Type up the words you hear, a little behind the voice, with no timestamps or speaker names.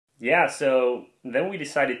Yeah, so then we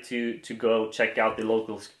decided to go check out the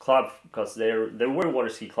local club because there were water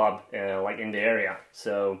ski club like in the area.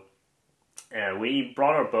 So we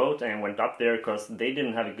brought our boat and went up there because they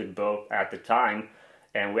didn't have a good boat at the time,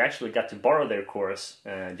 and we actually got to borrow their course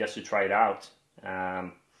just to try it out.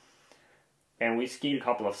 And we skied a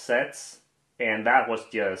couple of sets, and that was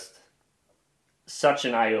just such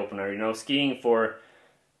an eye-opener. You know, skiing for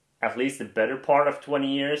at least the better part of 20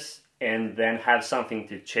 years and then have something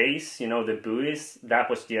to chase, you know, the buoys, that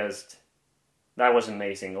was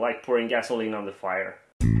amazing, like pouring gasoline on the fire.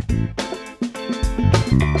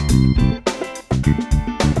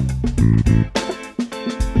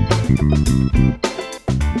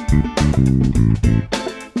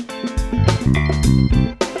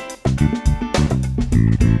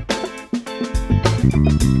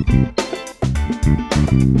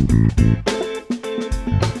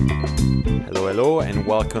 Hello and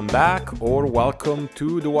welcome back, or welcome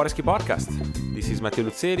to the Water Ski Podcast. This is Matteo,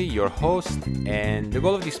 your host, and the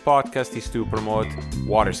goal of this podcast is to promote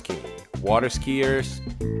water skiing, water skiers,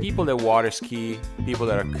 people that water ski, people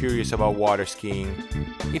that are curious about water skiing.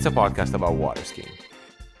 It's a podcast about water skiing.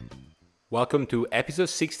 Welcome to episode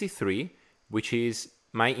 63, which is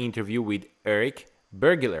my interview with Erik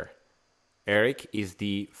Berghiller. Erik is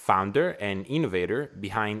the founder and innovator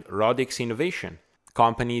behind Rodix Innovation,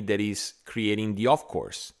 company that is creating the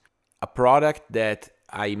OffCourse, a product that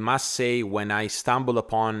I must say, when I stumbled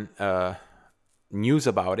upon news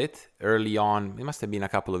about it early on, it must have been a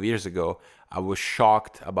couple of years ago, I was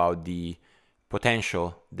shocked about the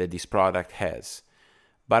potential that this product has.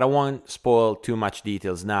 But I won't spoil too much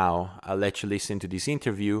details now. I'll let you listen to this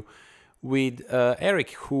interview with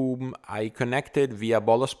Erik, whom I connected via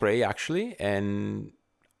Bolo Spray actually, and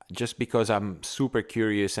just because I'm super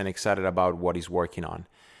curious and excited about what he's working on.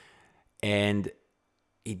 And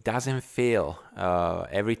it doesn't fail.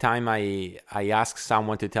 Every time I ask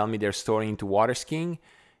someone to tell me their story into water skiing,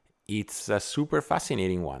 it's a super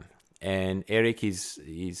fascinating one. And Erik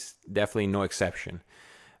is definitely no exception.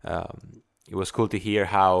 It was cool to hear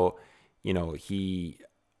how, you know, he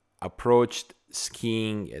approached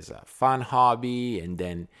skiing as a fun hobby and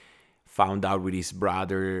then found out with his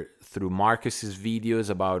brother through Marcus's videos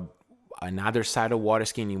about another side of water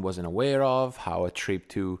skiing he wasn't aware of, how a trip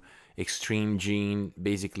to Extreme Gene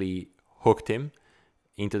basically hooked him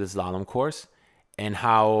into the slalom course, and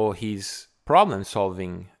how his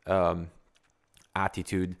problem-solving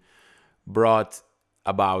attitude brought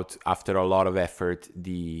about, after a lot of effort,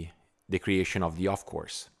 the creation of the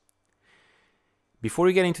OffCourse. Before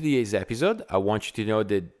we get into today's episode, I want you to know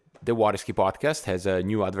that the Water Ski Podcast has a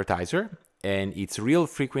new advertiser, and it's Real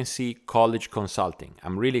Frequency College Consulting.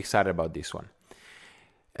 I'm really excited about this one.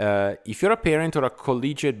 If you're a parent or a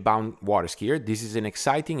collegiate-bound water skier, this is an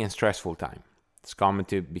exciting and stressful time. It's common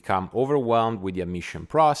to become overwhelmed with the admission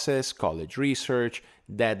process, college research,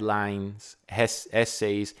 deadlines,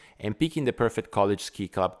 essays, and picking the perfect college ski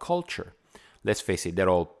club culture. Let's face it, they're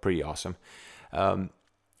all pretty awesome.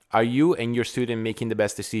 Are you and your student making the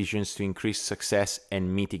best decisions to increase success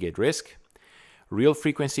and mitigate risk? Real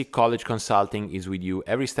Frequency College Consulting is with you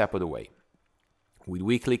every step of the way. With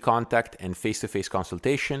weekly contact and face-to-face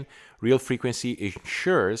consultation, Real Frequency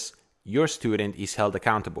ensures your student is held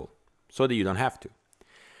accountable so that you don't have to.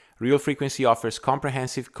 Real Frequency offers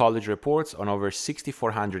comprehensive college reports on over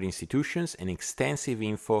 6,400 institutions and extensive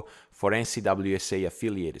info for NCWSA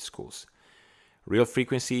affiliated schools. Real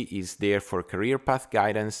Frequency is there for career path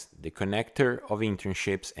guidance, the connector of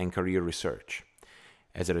internships and career research.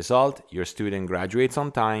 As a result, your student graduates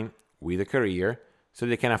on time with a career so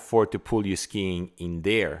they can afford to pull you skiing in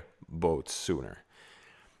their boats sooner.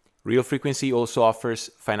 Real Frequency also offers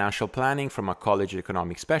financial planning from a college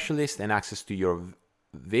economic specialist and access to your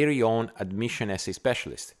very own admission essay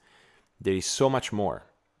specialist. There is so much more.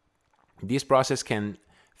 This process can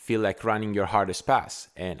feel like running your hardest pass,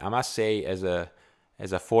 and I must say, as a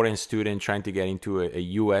foreign student trying to get into a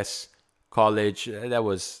US college, that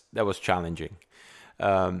was challenging.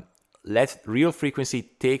 Let Real Frequency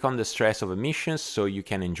take on the stress of admissions so you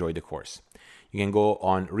can enjoy the course. You can go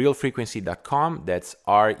on realfrequency.com, that's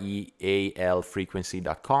REAL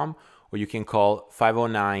frequency.com, or you can call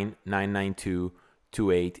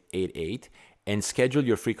 509-992-2888 and schedule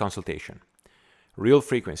your free consultation. Real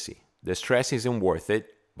Frequency, the stress isn't worth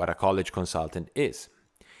it, but a college consultant is.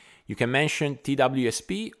 You can mention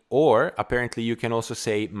TWSP, or apparently you can also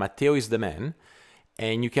say Matteo is the man,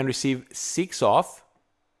 and you can receive 6 off,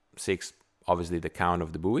 6 obviously the count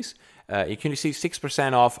of the buoys, you can receive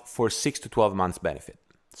 6% off for 6 to 12 months benefit.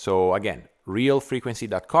 So again,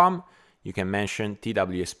 realfrequency.com, you can mention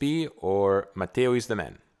TWSP or Matteo is the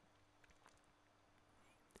man.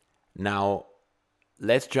 Now,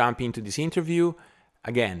 let's jump into this interview.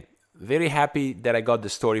 Again, very happy that I got the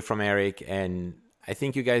story from Erik, and I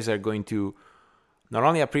think you guys are going to not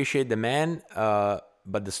only appreciate the man,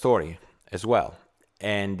 but the story as well.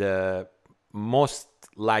 And most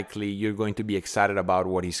likely you're going to be excited about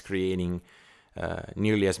what he's creating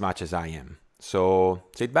nearly as much as I am. So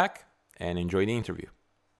sit back and enjoy the interview.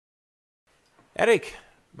 Erik,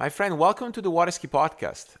 my friend, welcome to the Water Ski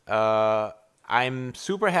Podcast. I'm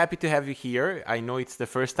super happy to have you here. I know it's the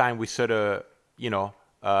first time we sort of,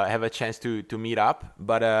 have a chance to meet up,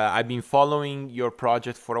 but I've been following your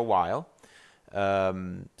project for a while,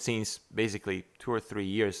 since basically 2 or 3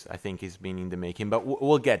 years, I think it's been in the making, but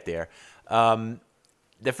we'll get there.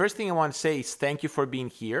 The first thing I want to say is thank you for being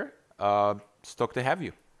here. Stoked to have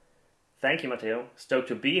you. Thank you, Matteo. Stoked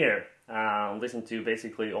to be here. Listen to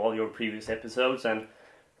basically all your previous episodes and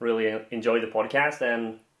really enjoy the podcast,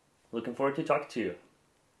 and looking forward to talking to you.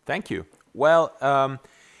 Thank you. Well,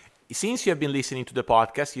 since you have been listening to the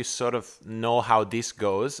podcast, you sort of know how this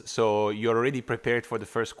goes. So you're already prepared for the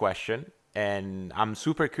first question. And I'm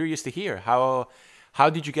super curious to hear, how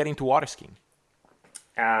did you get into water skiing?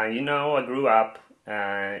 I grew up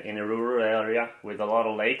in a rural area with a lot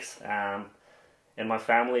of lakes. And my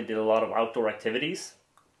family did a lot of outdoor activities,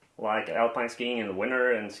 like alpine skiing in the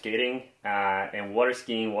winter and skating. And water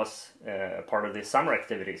skiing was part of the summer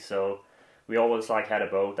activities. So we always had a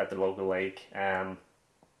boat at the local lake.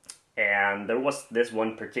 And there was this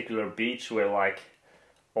one particular beach where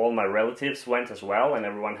all my relatives went as well, and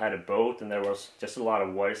everyone had a boat, and there was just a lot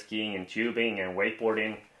of water skiing and tubing and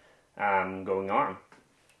wakeboarding going on.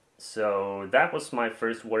 So that was my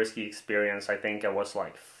first water ski experience. I think I was 4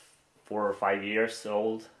 or 5 years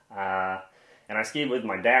old, and I skied with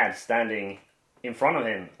my dad standing in front of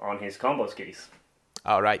him on his combo skis.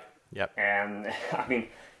 All right. Yep. And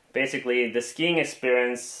basically the skiing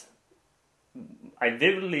experience, I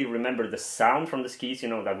vividly remember the sound from the skis,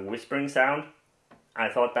 that whispering sound. I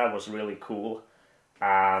thought that was really cool.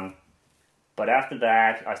 But after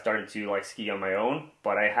that, I started to ski on my own.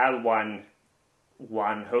 But I had one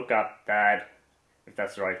hookup that, if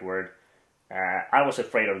that's the right word, I was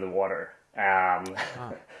afraid of the water.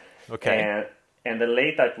 Okay. And the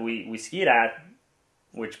lake that we skied at,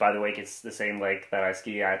 which by the way it's the same lake that I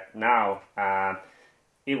ski at now,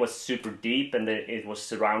 it was super deep, and it was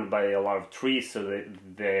surrounded by a lot of trees, so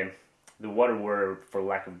the water were, for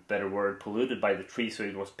lack of a better word, polluted by the trees, so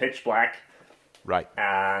it was pitch black. Right.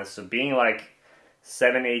 So being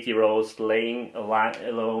 7-8-year-olds laying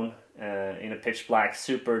alone in a pitch black,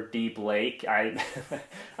 super deep lake, I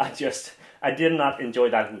did not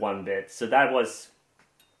enjoy that one bit. So that was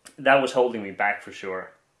holding me back for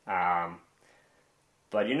sure.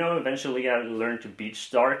 But eventually I learned to beach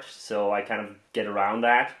start, so I kind of get around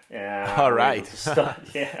that. All right.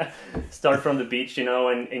 Start from the beach,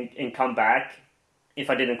 and come back. If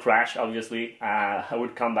I didn't crash, obviously, I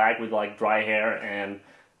would come back with dry hair and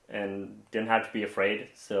didn't have to be afraid.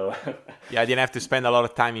 So yeah, I didn't have to spend a lot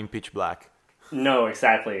of time in pitch black. No,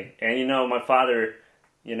 exactly. And my father,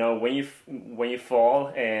 when you fall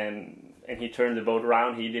and he turned the boat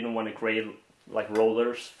around, he didn't want to create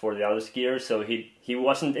rollers for the other skiers, so he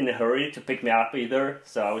wasn't in a hurry to pick me up either,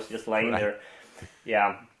 so I was just laying there.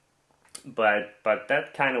 Yeah, but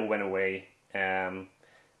that kind of went away, and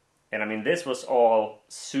I mean, this was all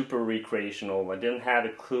super recreational. I didn't have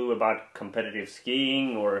a clue about competitive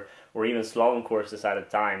skiing or even slalom courses at the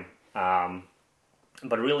time,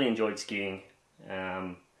 but really enjoyed skiing.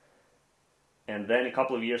 And then a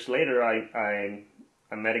couple of years later, I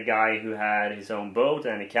met a guy who had his own boat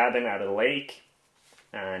and a cabin at a lake,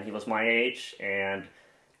 and he was my age, and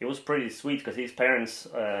it was pretty sweet because his parents,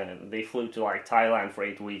 they flew to Thailand for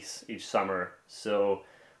 8 weeks each summer, so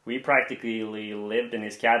we practically lived in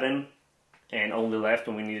his cabin and only left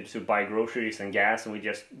when we needed to buy groceries and gas, and we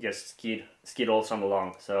just skied all summer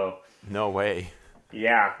long. So no way.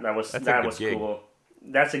 Yeah, that was gig. cool.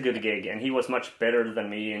 That's a good gig, and he was much better than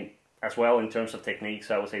me as well in terms of technique,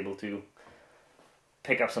 so I was able to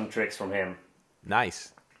pick up some tricks from him.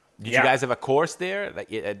 Nice. Did you guys have a course there,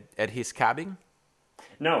 at his cabin?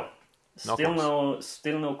 No. No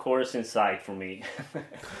Still no course in sight for me.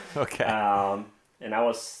 Okay. And I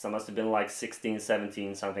must have been 16,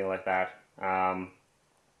 17, something like that. And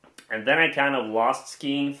then I kind of lost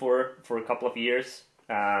skiing for a couple of years.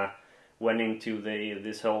 Went into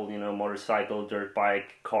this whole, motorcycle, dirt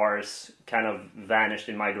bike, cars, kind of vanished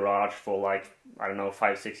in my garage for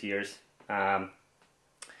 5-6 years.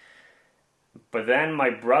 But then my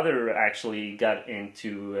brother actually got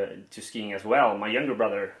into to skiing as well. My younger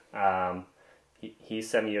brother, he's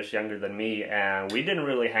 7 years younger than me, and we didn't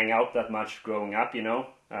really hang out that much growing up,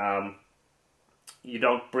 You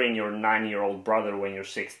don't bring your 9-year-old brother when you're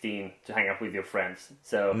 16 to hang out with your friends.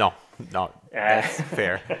 So No, that's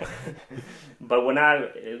fair. But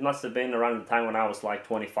it must have been around the time when I was like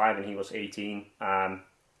 25 and he was 18.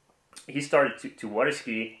 He started to water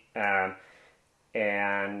ski, and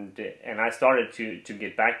I started to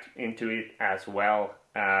get back into it as well.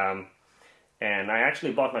 And I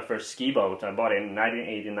actually bought my first ski boat. I bought it in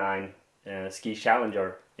 1989 Ski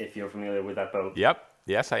Challenger, if you're familiar with that boat. Yep.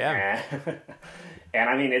 Yes, I am. And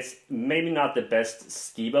I mean, it's maybe not the best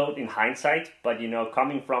ski boat in hindsight, but you know,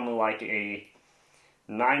 coming from like a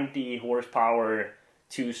 90 horsepower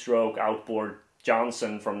 2-stroke outboard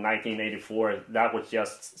Johnson from 1984, that was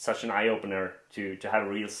just such an eye-opener to have a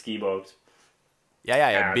real ski boat.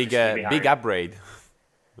 Yeah. Big upgrade.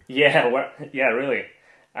 Yeah, really.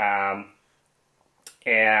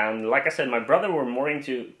 And like I said, my brother were more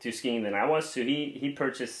into skiing than I was, so he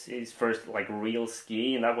purchased his first like real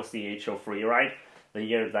ski, and that was the HO Freeride, the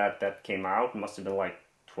year that came out. It must have been like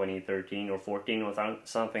 2013 or 14 or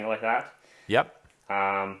something like that. Yep.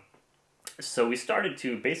 So we started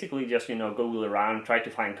to basically just, you know, Google around, try to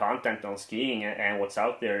find content on skiing and what's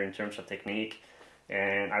out there in terms of technique.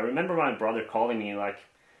 And I remember my brother calling me like,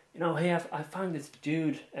 you know, hey, I found this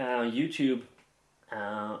dude on YouTube.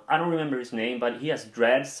 I don't remember his name, but he has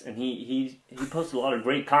dreads and he posts a lot of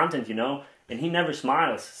great content, you know, and he never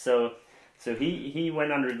smiles. So he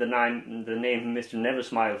went under the name Mr. Never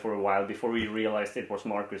Smile for a while before we realized it was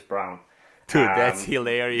Marcus Brown. Dude, that's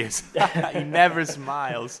hilarious. He never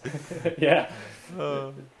smiles. Yeah.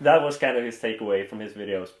 That was kind of his takeaway from his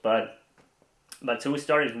videos. But so we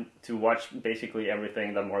started to watch basically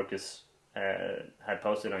everything that Marcus had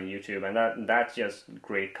posted on YouTube, and that's just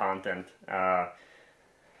great content.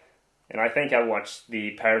 And I think I watched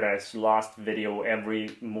the Paradise Lost video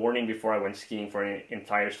every morning before I went skiing for an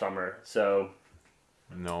entire summer. So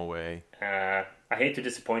no way. I hate to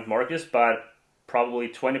disappoint Marcus, but probably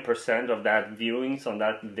 20% of that viewings on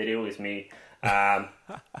that video is me.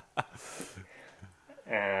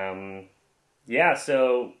 Yeah,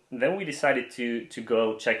 so then we decided to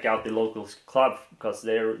go check out the local club, because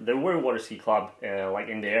there were water ski club like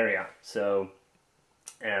in the area. So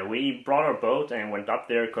we brought our boat and went up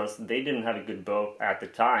there because they didn't have a good boat at the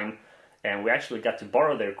time, and we actually got to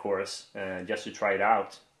borrow their course just to try it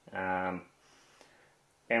out. And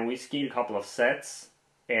we skied a couple of sets,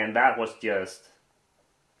 and that was just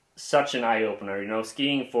such an eye-opener, you know,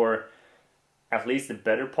 skiing for at least the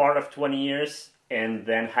better part of 20 years and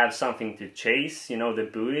then have something to chase, you know, the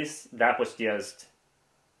buoys. That was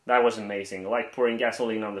amazing, like pouring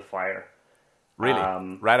gasoline on the fire. Really?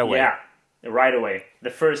 Right away? Yeah, right away. The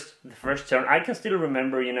first turn, I can still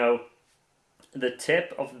remember, you know, the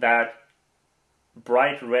tip of that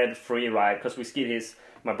bright red free ride, because we skied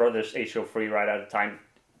my brother's HO free ride at the time,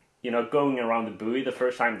 you know, going around the buoy the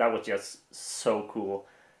first time. That was just so cool.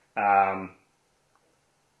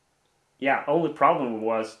 Yeah, only problem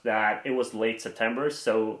was that it was late September,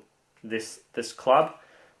 so this club,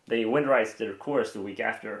 they winterized their course the week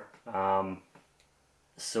after.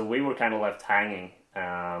 So we were kind of left hanging.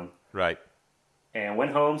 Right. And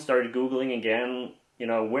went home, started Googling again, you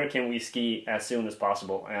know, where can we ski as soon as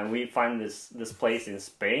possible? And we find this place in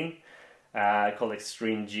Spain called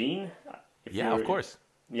Extreme Gene. Yeah, of course.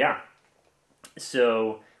 Yeah.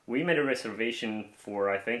 So we made a reservation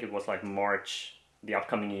for, I think it was like March the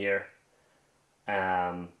upcoming year,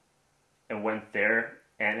 and went there,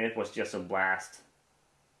 and it was just a blast.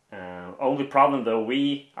 Only problem though,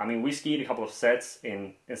 we skied a couple of sets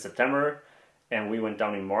in September, and we went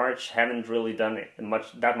down in March. Haven't really done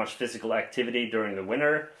that much physical activity during the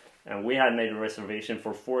winter, and we had made a reservation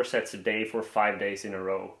for 4 sets a day for 5 days in a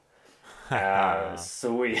row.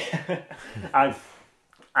 So I've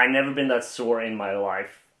never been that sore in my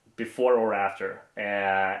life before or after.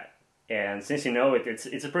 And since you know it's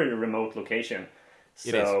a pretty remote location,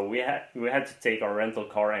 so we had to take our rental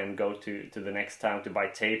car and go to the next town to buy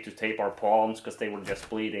tape to tape our palms because they were just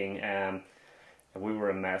bleeding, and we were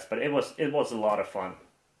a mess. But it was a lot of fun.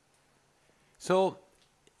 So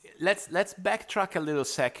let's backtrack a little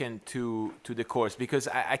second to the course, because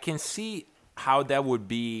I can see how that would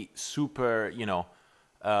be super, you know,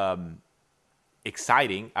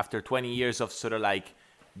 exciting after 20 years of sort of like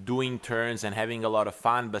doing turns and having a lot of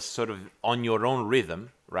fun, but sort of on your own rhythm,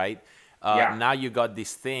 right? Now you got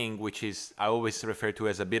this thing, which is, I always refer to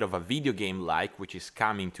as a bit of a video game like, which is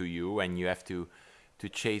coming to you and you have to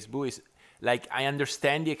chase buoys. Like, I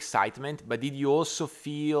understand the excitement, but did you also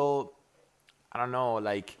feel, I don't know,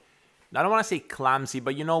 like, I don't want to say clumsy,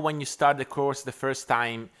 but you know, when you start the course the first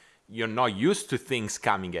time, you're not used to things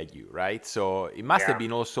coming at you, right? So it must have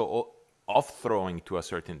been also off throwing to a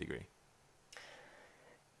certain degree.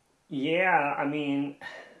 Yeah, I mean,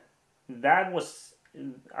 I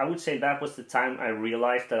would say that was the time I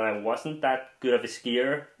realized that I wasn't that good of a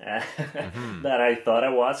skier that I thought I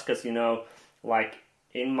was, because, you know, like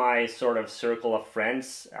in my sort of circle of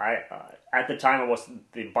friends, at the time I was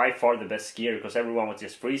by far the best skier, because everyone was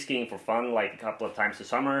just free skiing for fun, like a couple of times a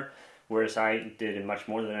summer, whereas I did it much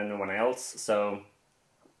more than anyone else. So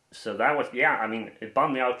that was, yeah, I mean, it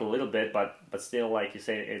bummed me out a little bit, but still, like you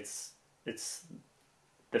say, it's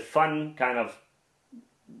the fun kind of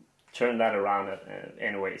turn that around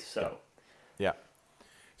anyway. So yeah.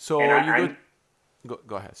 So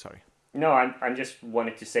go ahead. Sorry. No, I'm just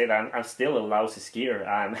wanted to say that I'm still a lousy skier.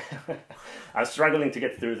 I'm struggling to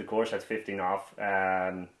get through the course at 15 off,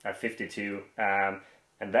 at 52, and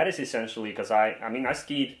that is essentially because I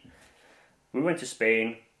skied. We went to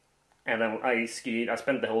Spain, and then I skied. I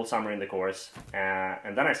spent the whole summer in the course,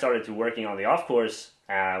 and then I started to working on the off course,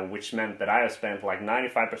 which meant that I have spent like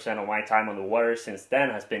 95% of my time on the water since then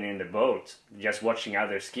has been in the boat, just watching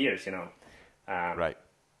other skiers, you know. Right.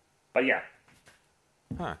 But yeah.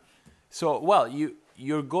 Huh. So, well,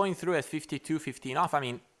 you're going through at 52, 15 off. I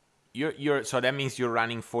mean, so that means you're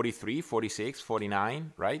running 43, 46,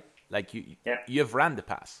 49, right? Like you've run the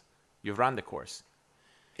pass. You've run the course.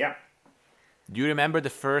 Yeah. Do you remember the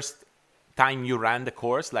first time you ran the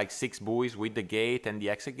course, like 6 buoys with the gate and the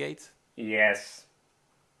exit gates? Yes.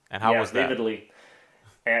 And how was that? Vividly.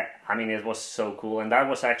 I mean, it was so cool. And that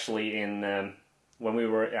was actually in when we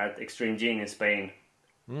were at Extreme Gene in Spain.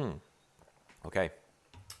 Okay.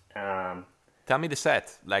 Tell me the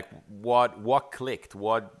set. Like, what clicked?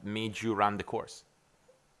 What made you run the course?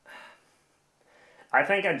 I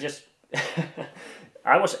think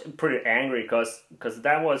I was pretty angry because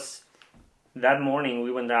that morning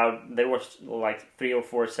we went out. There was like 3 or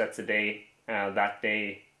 4 sets a day that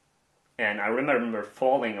day, and I remember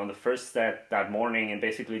falling on the first set that morning and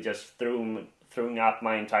basically just throwing up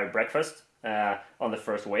my entire breakfast on the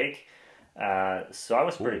first wake. So I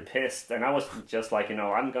was pretty pissed, and I was just like, you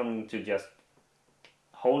know, I'm going to just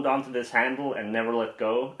hold on to this handle and never let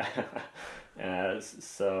go.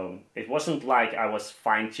 So it wasn't like I was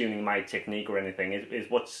fine-tuning my technique or anything.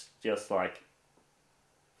 It was just like,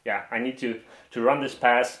 yeah, I need to run this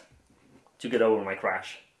pass to get over my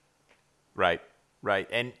crash. Right.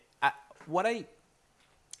 And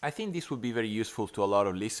I think this would be very useful to a lot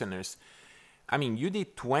of listeners. I mean, you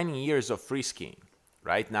did 20 years of free skiing,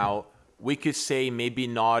 right? Now, we could say maybe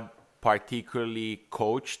not particularly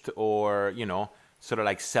coached or, you know, sort of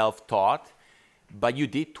like self-taught, but you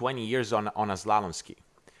did 20 years on a slalom ski.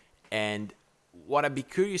 And what I'd be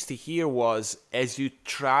curious to hear was, as you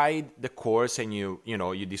tried the course and you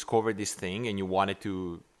discovered this thing and you wanted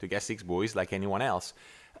to get 6 buoys like anyone else,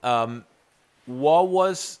 what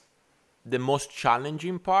was the most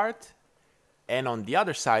challenging part? And on the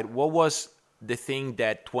other side, what was the thing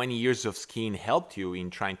that 20 years of skiing helped you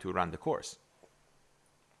in trying to run the course?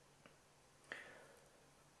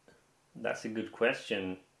 That's a good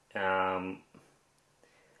question.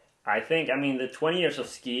 I think, I mean, the 20 years of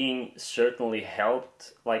skiing certainly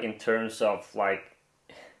helped, like in terms of like,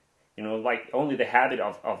 you know, like only the habit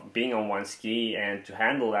of being on one ski and to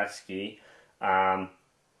handle that ski.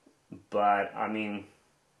 But I mean,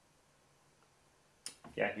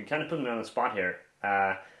 yeah, you kind of put me on the spot here.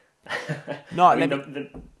 No,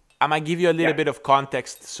 I might give you a little bit of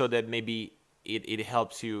context so that maybe it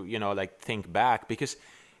helps you, you know, like think back, because,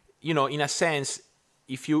 you know, in a sense,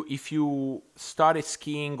 if you started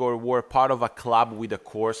skiing or were part of a club with a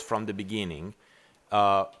course from the beginning,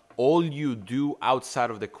 all you do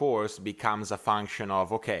outside of the course becomes a function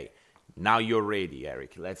of, okay, now you're ready,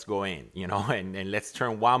 Erik, let's go in, you know, and let's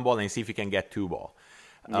turn 1 ball and see if you can get 2 ball.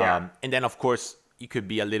 And then, of course, you could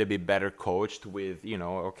be a little bit better coached with, you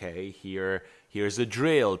know, okay, here's a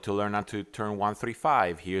drill to learn how to turn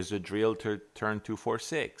 135. Here's a drill to turn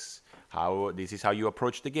 246. This is how you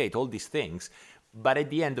approach the gate, all these things. But at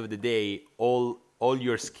the end of the day, all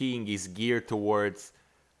your skiing is geared towards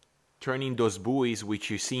turning those buoys which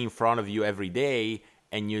you see in front of you every day,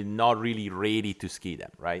 and you're not really ready to ski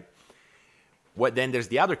them, right? Then there's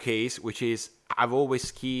the other case, which is I've always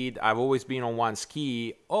skied, I've always been on one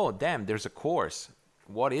ski. Oh, damn, there's a course.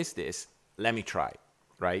 What is this? Let me try,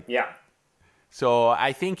 right? Yeah. So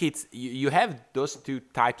I think you have those 2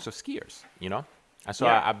 types of skiers, you know? And so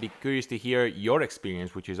I'd be curious to hear your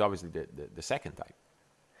experience, which is obviously the second type.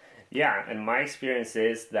 Yeah, and my experience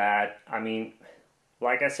is that, I mean,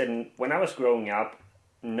 like I said, when I was growing up,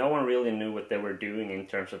 no one really knew what they were doing in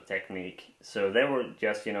terms of technique. So they were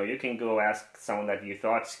just, you know, you can go ask someone that you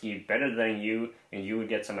thought skied better than you, and you would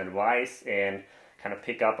get some advice and kind of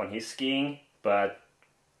pick up on his skiing, but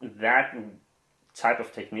that type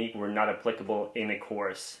of technique were not applicable in a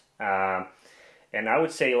course. And I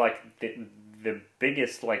would say like the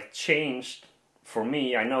biggest like change for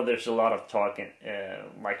me, I know there's a lot of talk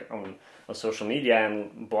like on social media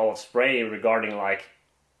and ball of spray regarding like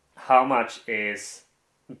how much is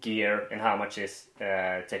gear and how much is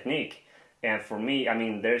technique. And for me, I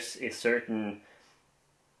mean, there's a certain,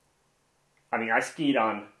 I mean, I skied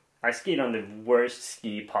on the worst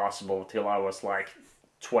ski possible till I was like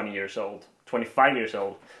 20 years old, 25 years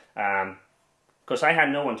old, because I had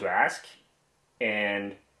no one to ask,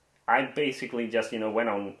 and I basically just, you know, went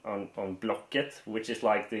on Blocket, which is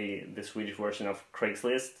like the Swedish version of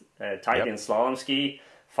Craigslist, type in slalom ski,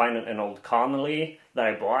 find an old Connolly that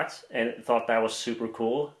I bought, and thought that was super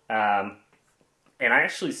cool. And I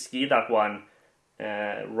actually skied that one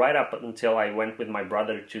right up until I went with my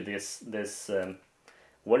brother to this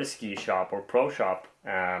water ski shop or pro shop,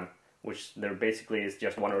 which there basically is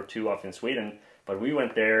just one or two of in Sweden. But we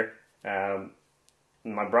went there.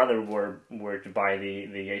 My brother were to buy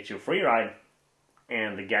the HO Freeride,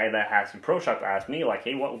 and the guy that has the pro shop asked me like,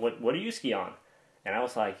 "Hey, what do you ski on?" And I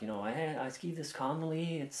was like, you know, I ski this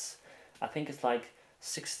Connolly. I think it's like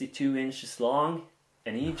 62 inches long,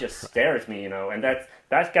 and he just stared at me, you know. And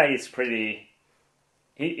that guy is pretty.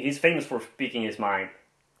 He's famous for speaking his mind.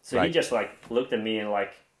 So he just like looked at me and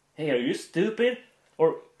like, "Hey, are you stupid?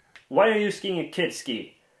 Or why are you skiing a kid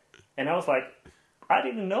ski?" And I was like, I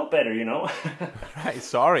didn't know better, you know. Right,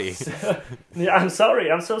 sorry. Yeah, I'm sorry.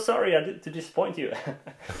 I'm so sorry to disappoint you.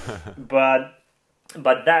 But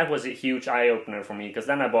that was a huge eye opener for me, because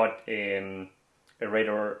then I bought a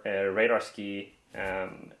radar ski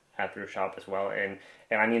at the shop as well, and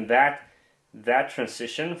I mean that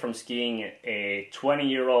transition from skiing a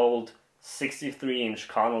 20-year-old 63-inch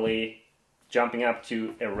Connolly jumping up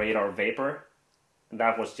to a radar Vapor,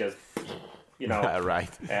 that was just, you know,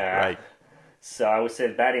 right. So I would say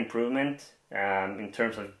that improvement in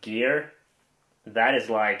terms of gear, that is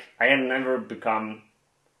like, I have never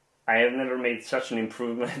made such an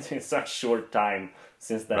improvement in such short time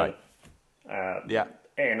since then. Yeah.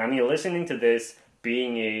 And I mean, listening to this,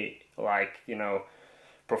 being a, like, you know,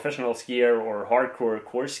 professional skier or hardcore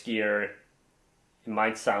course skier, it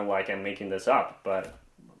might sound like I'm making this up, but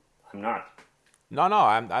I'm not. No,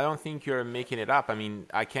 I don't think you're making it up. I mean,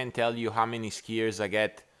 I can't tell you how many skiers I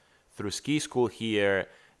get through ski school here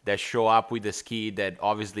that show up with a ski that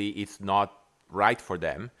obviously it's not right for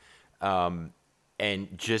them,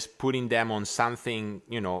 and just putting them on something,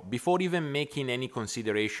 you know, before even making any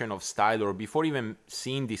consideration of style or before even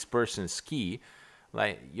seeing this person ski,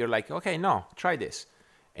 like you're like, okay, no, try this,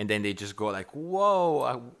 and then they just go like,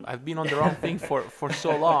 whoa, I've been on the wrong thing for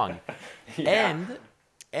so long.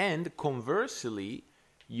 And conversely,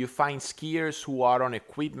 you find skiers who are on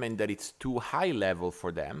equipment that it's too high level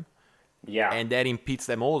for them. Yeah. And that impedes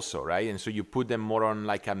them also, right? And so you put them more on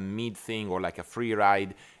like a mid thing or like a free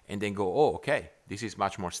ride, and then go, oh, okay, this is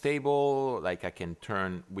much more stable. Like I can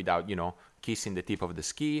turn without, you know, kissing the tip of the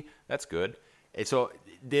ski. That's good. And so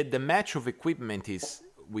the match of equipment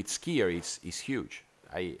with skier is huge.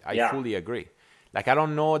 I fully agree. Like I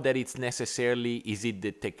don't know that it's necessarily, is it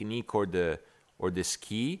the technique or the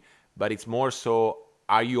ski, but it's more so,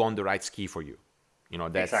 are you on the right ski for you? You know,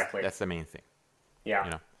 that's the main thing. Yeah.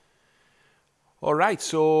 You know. All right,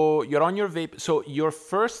 so you're on your Vapor. So your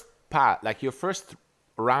first your first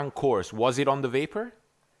round course, was it on the Vapor?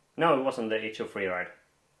 No, it wasn't the HO Freeride.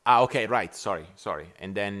 Okay, right. Sorry.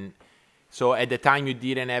 And then, so at the time you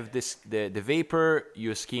didn't have the Vapor,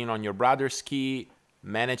 you're skiing on your brother's ski,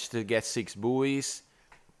 managed to get 6 buoys.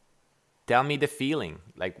 Tell me the feeling.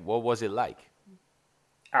 Like, what was it like?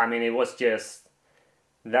 I mean, it was just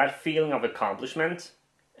that feeling of accomplishment.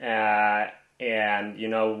 And, you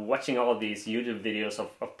know, watching all these YouTube videos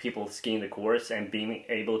of people skiing the course and being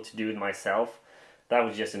able to do it myself, that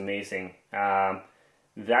was just amazing.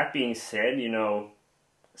 That being said, you know,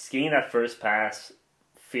 skiing that first pass,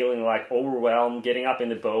 feeling like overwhelmed, getting up in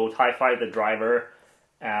the boat, high-five the driver.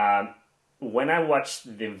 When I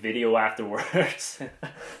watched the video afterwards,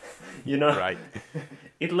 you know, right.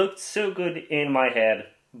 It looked so good in my head,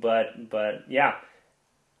 but yeah.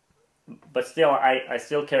 But still, I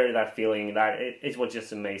still carry that feeling that it was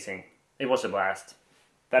just amazing. It was a blast.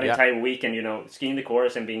 That entire weekend, you know, skiing the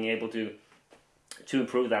course and being able to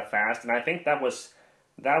improve that fast. And I think that was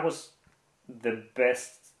the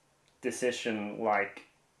best decision, like,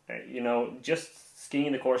 you know, just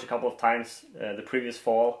skiing the course a couple of times the previous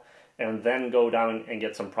fall, and then go down and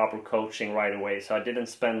get some proper coaching right away. So I didn't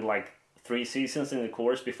spend like 3 seasons in the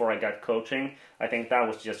course before I got coaching. I think that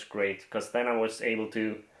was just great, because then I was able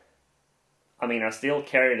to I mean, I still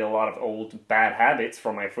carried a lot of old bad habits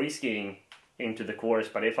from my free skiing into the course,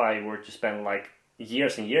 but if I were to spend like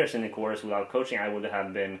years and years in the course without coaching, I would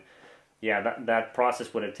have been, that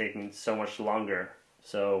process would have taken so much longer.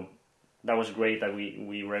 So that was great that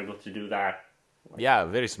we were able to do that. Yeah,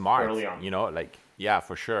 very smart. Early on. Like, yeah,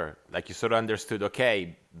 for sure. Like you sort of understood,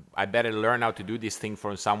 okay, I better learn how to do this thing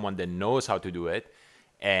from someone that knows how to do it.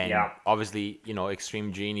 And obviously,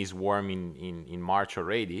 Extreme Gene is warm in March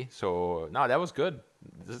already. So, no, that was good.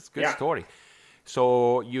 This is a good story.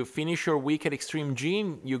 So you finish your week at Extreme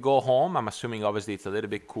Gene, you go home. I'm assuming, obviously, it's a little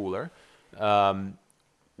bit cooler.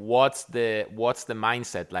 What's the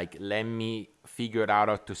mindset? Like, let me figure out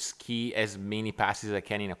how to ski as many passes as I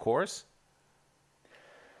can in a course?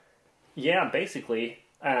 Yeah, basically.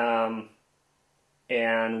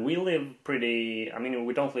 And we live I mean,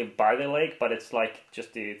 we don't live by the lake, but it's like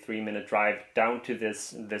just a 3-minute drive down to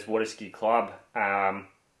this water ski club.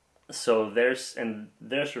 So there's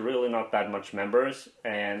really not that much members,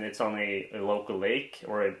 and it's on a local lake,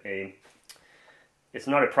 or it's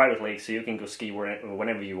not a private lake, so you can go ski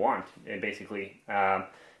whenever you want, basically.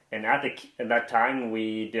 And at that time,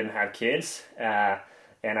 we didn't have kids,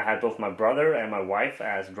 and I had both my brother and my wife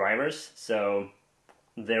as drivers, so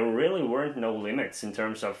there really weren't no limits in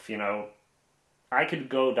terms of, I could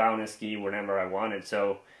go down and ski whenever I wanted.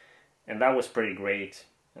 So, and that was pretty great.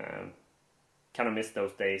 Kind of missed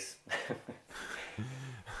those days.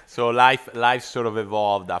 So life sort of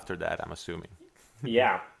evolved after that, I'm assuming.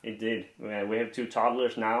 Yeah, it did. We have 2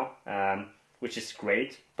 toddlers now, which is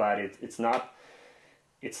great, but it's not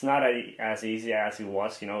as easy as it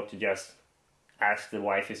was, to just ask the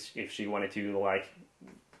wife if she wanted to like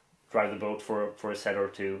drive the boat for a set or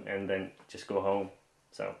two and then just go home.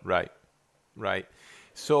 So right.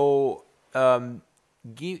 So I'm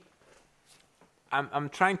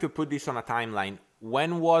trying to put this on a timeline.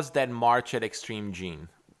 When was that March at Extreme Gene?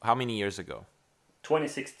 How many years ago?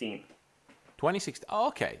 2016. 2016. Oh,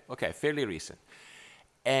 okay, fairly recent.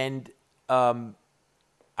 And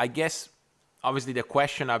I guess obviously the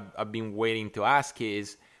question I've been waiting to ask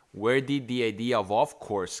is, where did the idea of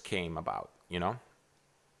OffCourse came about?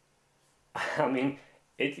 I mean,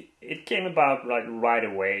 it came about like right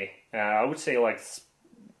away. I would say like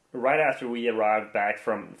right after we arrived back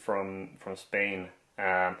from Spain,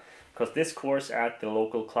 because this course at the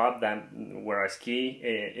local club where I ski,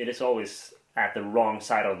 it is always at the wrong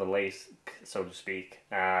side of the lake, so to speak.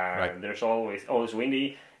 Right. There's always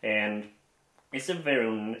windy, and it's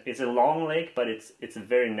a long lake, but it's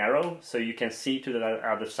very narrow, so you can see to the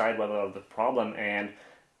other side without the problem, and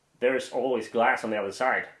there's always glass on the other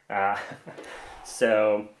side.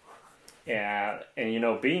 So, and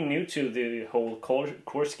being new to the whole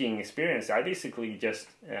course skiing experience, I basically just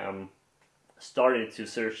started to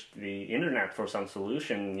search the internet for some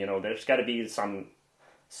solution. There's got to be some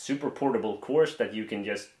super portable course that you can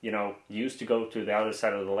just use to go to the other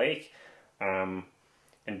side of the lake. And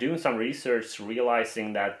doing some research,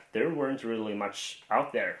 realizing that there weren't really much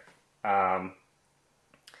out there.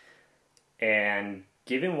 And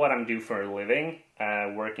given what I'm doing for a living,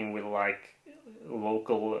 working with like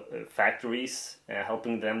local factories,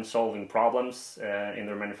 helping them solving problems in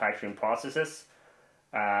their manufacturing processes,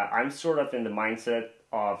 I'm sort of in the mindset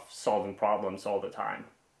of solving problems all the time.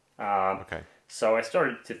 Okay. So I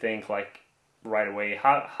started to think like right away,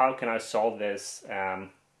 how can I solve this? And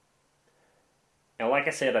like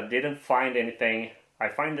I said, I didn't find anything. I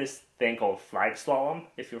find this thing called flag slalom,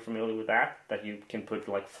 if you're familiar with that you can put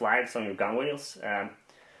like flags on your gun wheels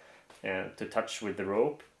to touch with the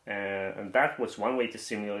rope. And that was one way to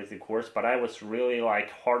simulate the course, but I was really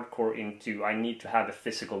like hardcore into, I need to have a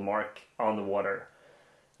physical mark on the water.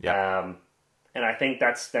 Yeah. And I think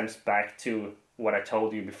that stems back to what I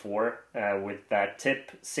told you before with that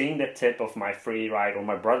tip, seeing the tip of my free ride or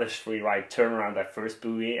my brother's free ride turn around that first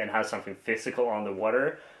buoy and have something physical on the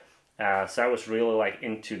water. So I was really like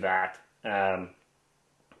into that,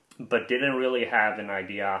 but didn't really have an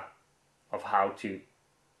idea of how to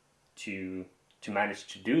manage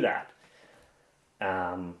to do that.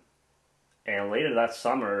 And later that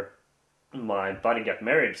summer, my buddy got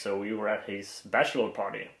married, so we were at his bachelor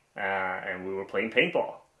party, and we were playing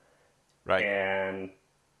paintball. Right. And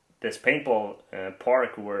this paintball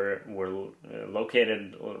park were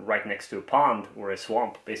located right next to a pond or a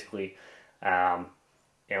swamp, basically. And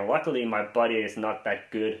luckily, my buddy is not that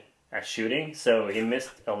good at shooting, so he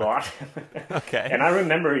missed a lot. Okay. And I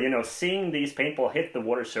remember, seeing these paintball hit the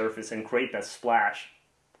water surface and create that splash,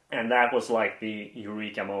 and that was like the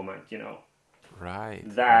eureka moment, Right.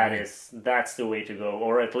 That's the way to go,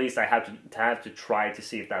 or at least I have to try to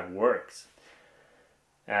see if that works.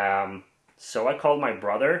 So I called my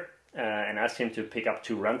brother, and asked him to pick up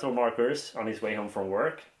 2 rental markers on his way home from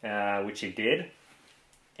work, which he did.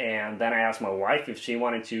 And then I asked my wife if she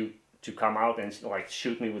wanted to come out and like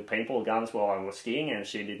shoot me with paintball guns while I was skiing, and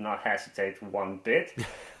she did not hesitate one bit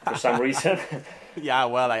for some reason. Yeah,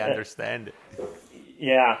 well, I understand it.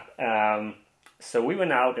 Yeah, so we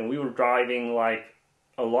went out and we were driving like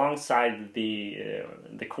alongside the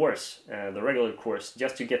course, the regular course,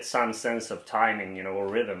 just to get some sense of timing, you know, or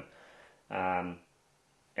rhythm.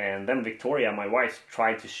 And then Victoria, my wife,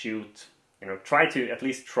 tried to shoot, you know, try to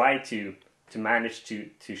manage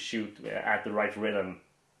to shoot at the right rhythm,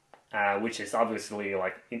 which is obviously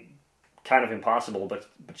like kind of impossible. But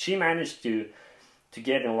she managed to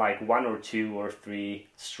get in like 1 or 2 or 3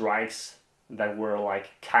 strikes that were like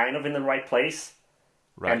kind of in the right place.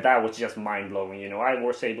 Right. And that was just mind-blowing. You know, I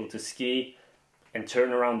was able to ski and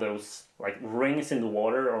turn around those like rings in the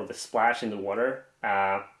water or the splash in the water,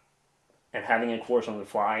 and having a course on the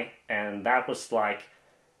fly. And that was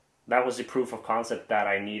the proof of concept that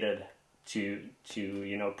I needed to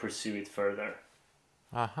you know, pursue it further.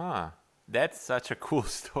 That's such a cool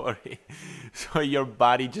story. So your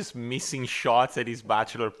buddy just missing shots at his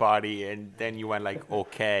bachelor party, and then you went like,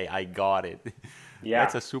 okay, I got it. Yeah,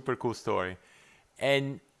 that's a super cool story.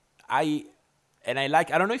 And I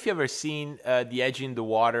like, I don't know if you ever seen the Edge in the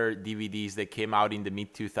Water DVDs that came out in the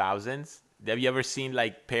mid 2000s. Have you ever seen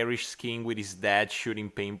like Parrish skiing with his dad shooting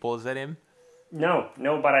paintballs at him? No,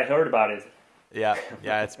 but I heard about it. Yeah,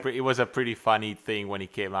 it was a pretty funny thing when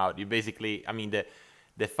it came out. You basically, I mean,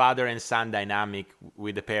 the father and son dynamic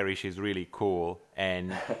with the Parrish is really cool.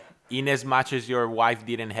 And in as much as your wife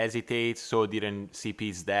didn't hesitate, so didn't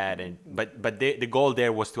CP's dad. But the goal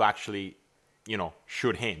there was to actually, you know,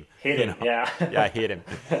 shoot him. Hit him, yeah. Yeah, hit him.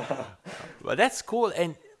 Well, that's cool.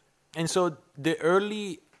 And so the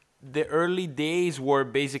early days were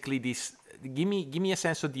basically this. Give me a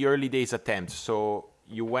sense of the early days attempts. So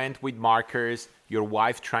you went with markers, your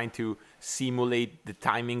wife trying to simulate the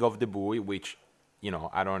timing of the buoy, which, you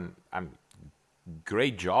know,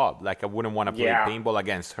 great job. Like, I wouldn't want to play paintball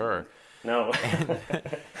against her. No.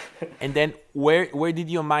 And then where did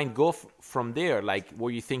your mind go from there? Like,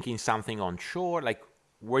 were you thinking something on shore? Like,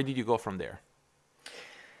 where did you go from there?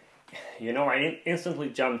 You know, I instantly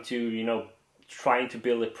jumped to, you know, trying to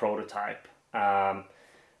build a prototype.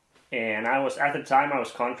 And at the time I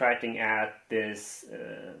was contracting at this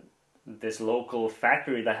local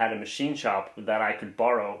factory that had a machine shop that I could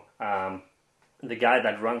borrow. The guy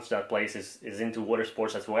that runs that place is into water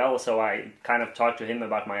sports as well, so I kind of talked to him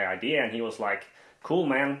about my idea, and he was like, cool,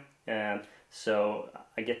 man. And so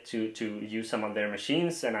I get to use some of their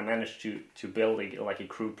machines, and I managed to build a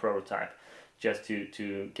crude prototype, just to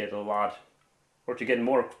get to get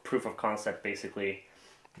more proof of concept, basically.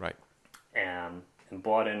 Right. And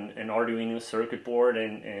bought an Arduino circuit board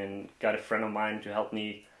and got a friend of mine to help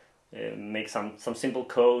me make some simple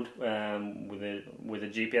code with a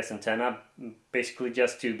GPS antenna, basically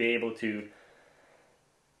just to be able to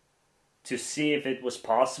see if it was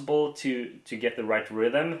possible to get the right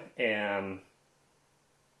rhythm, in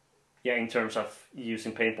terms of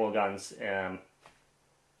using paintball guns,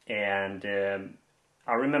 and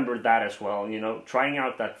I remember that as well. You know, trying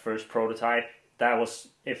out that first prototype. That was,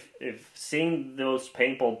 if seeing those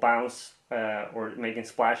paintball bounce or making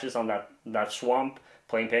splashes on that swamp,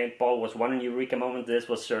 playing paintball was one eureka moment. This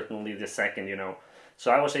was certainly the second, you know. So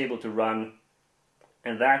I was able to run,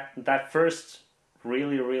 and that first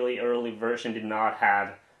really early version did not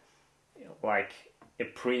have like a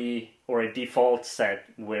pre or a default set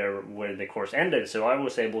where the course ended. So I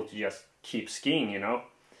was able to just keep skiing, you know.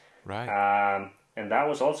 Right. And that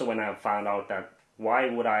was also when I found out that why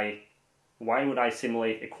would I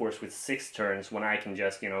simulate a course with 6 turns when I can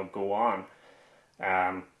just, you know, go on?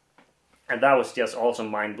 And that was just also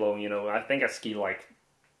mind-blowing, you know. I think I skied like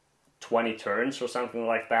 20 turns or something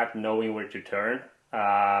like that, knowing where to turn.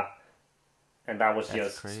 And that was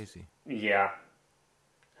just crazy. Yeah.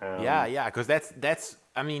 Because that's,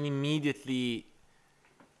 I mean, immediately,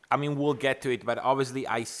 I mean, we'll get to it, but obviously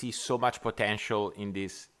I see so much potential in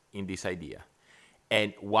this idea.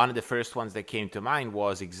 And one of the first ones that came to mind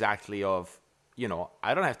was exactly of, you know,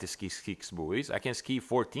 I don't have to ski 6 buoys. I can ski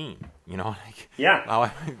 14, you know. Like, yeah.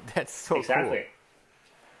 That's so exactly cool.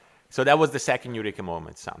 So that was the second eureka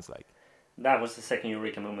moment, sounds like. That was the second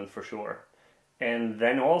eureka moment for sure. And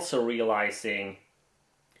then also realizing,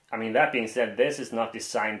 I mean, that being said, this is not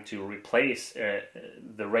designed to replace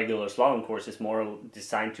the regular slalom course. It's more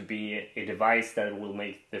designed to be a device that will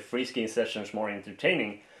make the free skiing sessions more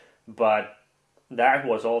entertaining. But that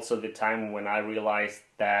was also the time when I realized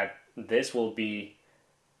that this will be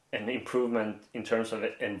an improvement in terms of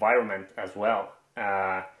environment as well.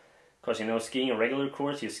 because skiing a regular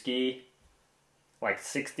course, you ski like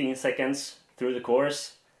 16 seconds through the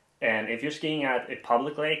course, and if you're skiing at a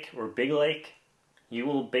public lake or big lake, you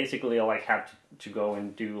will basically like have to go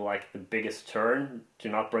and do like the biggest turn to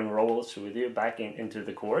not bring rollers with you back into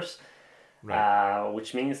the course. Right.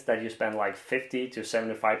 Which means that you spend like 50 to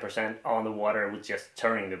 75% on the water with just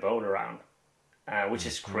turning the boat around, which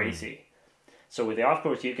is crazy. So with the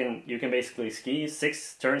OffCourse, you can basically ski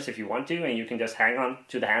 6 turns if you want to, and you can just hang on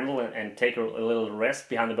to the handle and take a little rest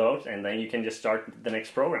behind the boat, and then you can just start the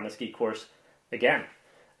next program, the ski course, again,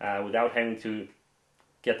 without having to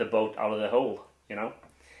get the boat out of the hole,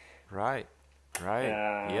 Right.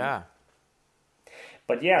 Yeah.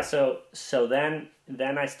 But yeah, so then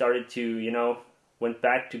I started to, went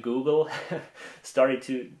back to Google, started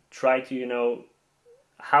to try to,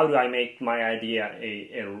 how do I make my idea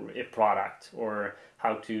a product, or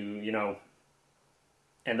how to,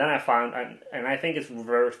 and then I found, and I think it's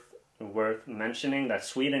worth mentioning that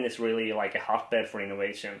Sweden is really like a hotbed for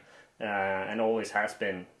innovation, and always has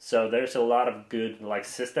been. So there's a lot of good like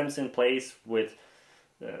systems in place with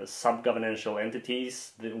sub-governmental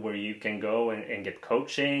entities where you can go and get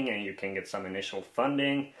coaching, and you can get some initial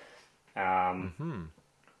funding. And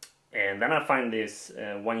then I find this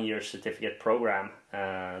 1-year certificate program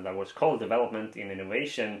that was called Development in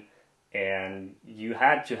Innovation, and you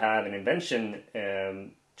had to have an invention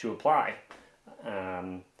to apply.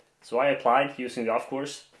 So I applied using the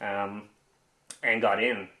OffCourse and got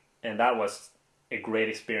in, and that was a great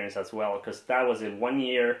experience as well, because that was a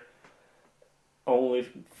 1-year only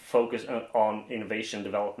focus on innovation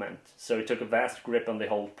development. So it took a vast grip on the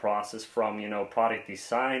whole process from product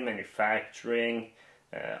design, manufacturing,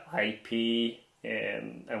 IP,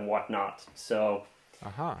 and whatnot. So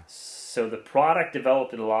so the product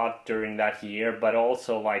developed a lot during that year, but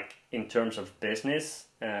also like in terms of business,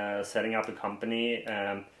 setting up a company,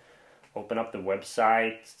 open up the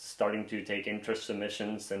website, starting to take interest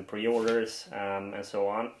submissions and pre-orders, and so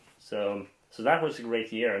on. So that was a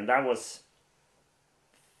great year, and that was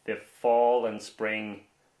the fall and spring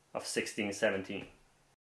of 16-17.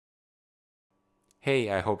 Hey,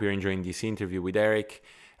 I hope you're enjoying this interview with Erik.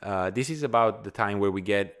 This is about the time where we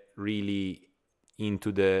get really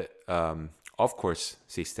into the OffCourse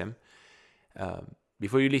system.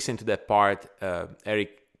 Before you listen to that part,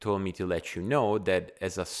 Erik told me to let you know that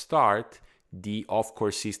as a start, the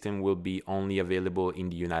OffCourse system will be only available in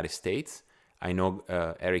the United States. I know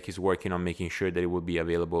Erik is working on making sure that it will be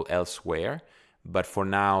available elsewhere, but for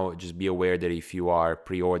now, just be aware that if you are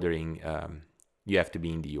pre-ordering, you have to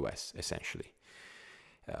be in the US, essentially.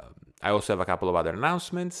 I also have a couple of other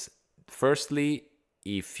announcements. Firstly,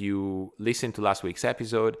 if you listened to last week's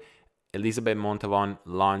episode, Elizabeth Montavon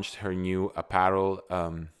launched her new apparel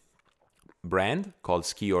brand called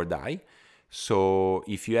Ski or Die. So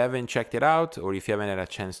if you haven't checked it out, or if you haven't had a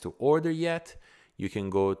chance to order yet, you can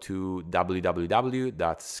go to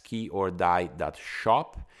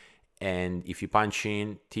www.skiordie.shop. And if you punch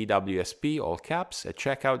in TWSP, all caps, at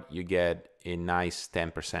checkout, you get a nice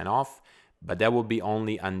 10% off. But that will be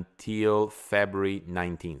only until February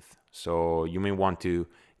 19th. So you may want to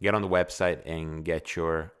get on the website and get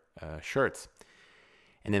your shirts.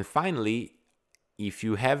 And then finally, if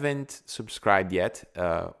you haven't subscribed yet,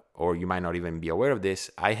 or you might not even be aware of this,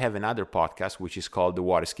 I have another podcast which is called the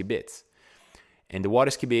Waterski Bits. And the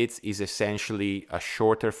Waterski Bits is essentially a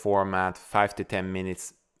shorter format, 5 to 10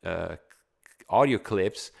 minutes audio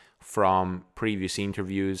clips from previous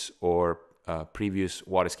interviews or previous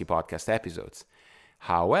Waterski podcast episodes.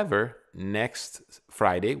 However, next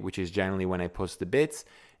Friday, which is generally when I post the bits,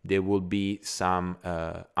 there will be some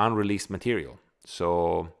unreleased material.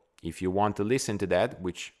 So if you want to listen to that,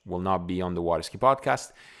 which will not be on the Waterski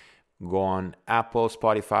podcast, go on Apple,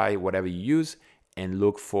 Spotify, whatever you use, and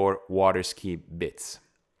look for Waterski Bits.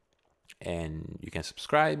 And you can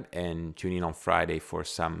subscribe and tune in on Friday for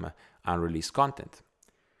some unreleased content.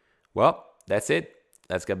 Well, that's it.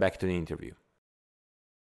 Let's get back to the interview.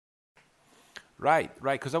 Right.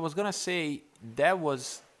 Because I was going to say that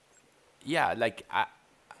was, like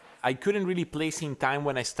I couldn't really place in time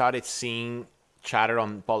when I started seeing chatter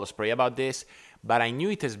on Polo Spray about this, but I knew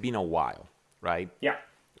it has been a while, right? Yeah.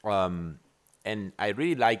 And I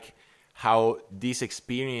really like how this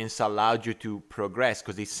experience allowed you to progress,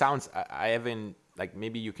 because it sounds, I haven't, like,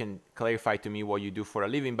 maybe you can clarify to me what you do for a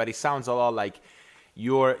living, but it sounds a lot like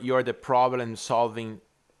you're the problem solving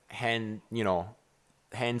hands-on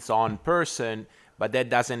person, but that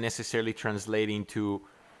doesn't necessarily translate into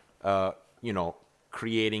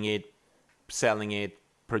creating it, selling it,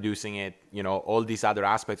 producing it, all these other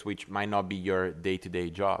aspects which might not be your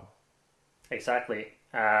day-to-day job. Exactly.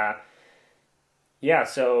 Yeah,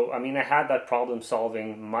 so I mean, I had that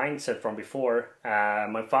problem-solving mindset from before.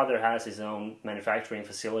 My father has his own manufacturing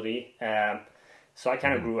facility, so I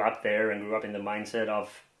kind of grew up there and grew up in the mindset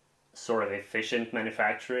of sort of efficient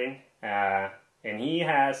manufacturing. And he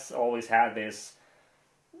has always had this,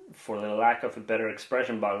 for the lack of a better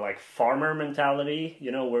expression, but like farmer mentality,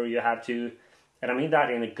 you know, where you have to, and I mean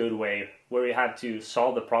that in a good way, where you have to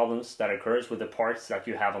solve the problems that occurs with the parts that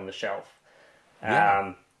you have on the shelf.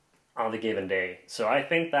 Yeah. On the given day. So I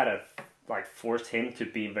think that it like forced him to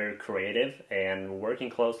be very creative, and working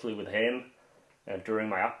closely with him during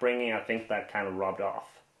my upbringing, I think that kind of rubbed off.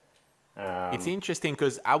 It's interesting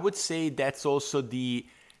because I would say that's also the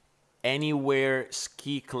anywhere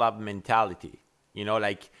ski club mentality. You know,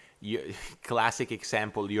 like classic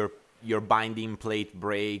example, your binding plate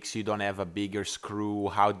breaks, you don't have a bigger screw.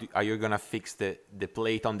 Are you gonna fix the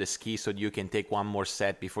plate on the ski so you can take one more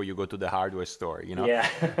set before you go to the hardware store? You know. Yeah.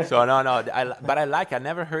 So no, but I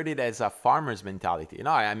never heard it as a farmer's mentality. You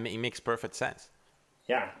know, it makes perfect sense.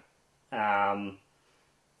 Yeah.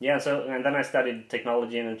 Yeah, so, and then I studied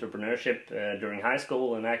technology and entrepreneurship during high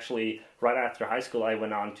school, and actually right after high school I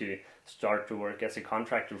went on to start to work as a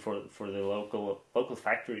contractor for the local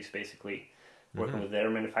factories, basically, working with their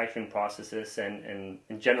manufacturing processes and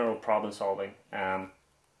in general problem solving,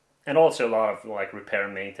 and also a lot of like repair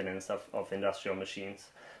and maintenance of industrial machines.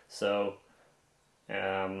 So,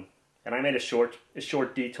 and I made a short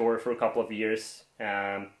detour for a couple of years,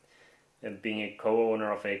 being a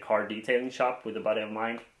co-owner of a car detailing shop with a buddy of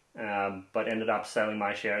mine. But ended up selling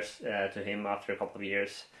my shares to him after a couple of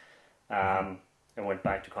years, and went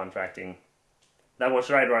back to contracting. That was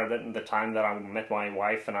right at the time that I met my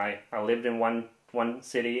wife, and I lived in one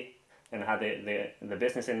city and had the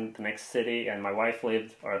business in the next city, and my wife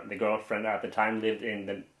lived, or the girlfriend at the time lived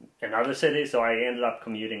in another city, so I ended up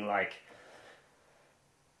commuting like,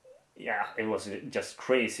 yeah, it was just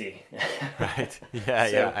crazy. Right. Yeah,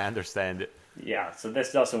 So, yeah, I understand it. yeah, so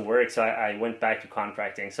this doesn't work, so I went back to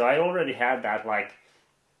contracting. So I already had that like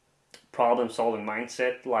problem-solving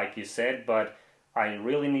mindset, like you said, but I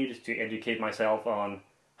really needed to educate myself on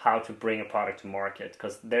how to bring a product to market,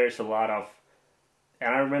 because there's a lot of,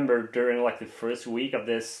 and I remember during like the first week of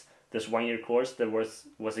this 1 year course, there was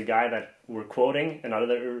a guy that we're quoting,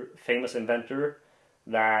 another famous inventor,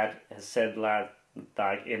 that has said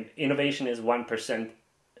that innovation is 1%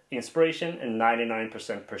 inspiration and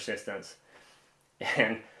 99% persistence.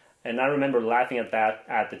 And I remember laughing at that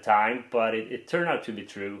at the time, but it turned out to be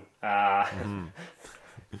true. And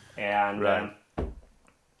Right.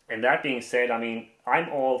 And that being said, I mean, I'm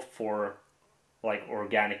all for like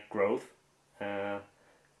organic growth,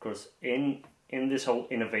 because in this whole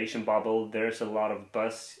innovation bubble, there's a lot of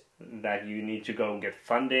buzz that you need to go and get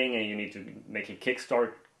funding, and you need to make a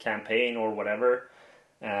Kickstart campaign or whatever,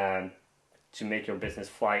 to make your business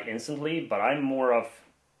fly instantly. But I'm more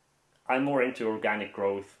into organic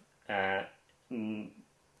growth. I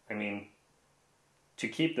mean, to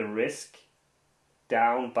keep the risk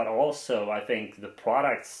down, but also I think the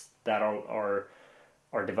products that are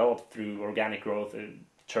developed through organic growth, it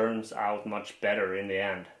turns out much better in the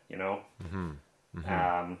end, you know.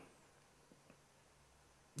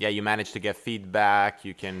 Yeah, you manage to get feedback.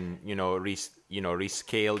 You can,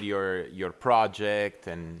 rescale your project,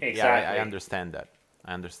 and Exactly. yeah, I understand that.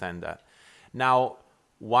 I understand that. Now,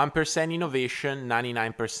 1% innovation,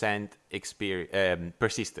 99%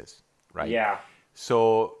 persistence, right? Yeah.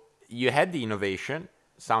 So you had the innovation.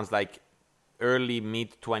 Sounds like early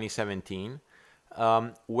mid 2017.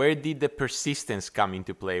 Where did the persistence come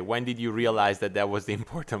into play? When did you realize that was the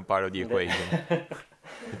important part of the equation?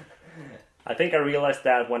 I think I realized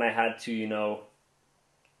that when I had to,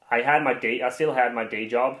 I still had my day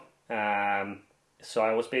job. So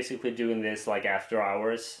I was basically doing this like after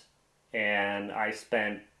hours, and I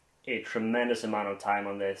spent a tremendous amount of time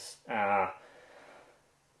on this,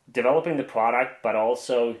 developing the product, but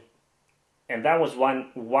also, and that was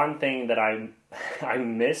one thing that I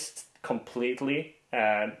missed completely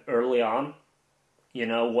early on,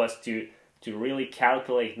 was to really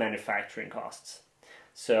calculate manufacturing costs.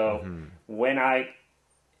 So when I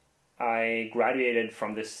graduated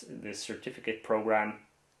from this certificate program,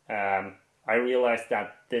 I realized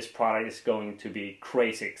that this product is going to be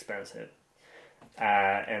crazy expensive.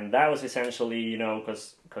 And that was essentially,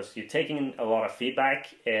 because you're taking a lot of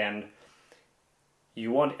feedback and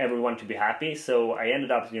you want everyone to be happy. So I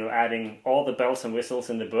ended up, adding all the bells and whistles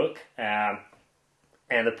in the book. And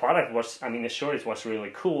the product was, sure, it was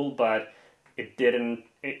really cool, but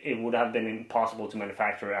it would have been impossible to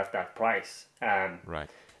manufacture at that price. Right.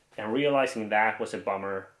 And realizing that was a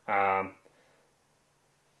bummer.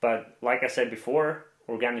 But like I said before,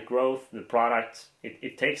 organic growth, the product,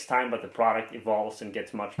 it takes time, but the product evolves and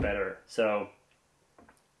gets much better. So,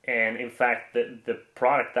 and in fact, the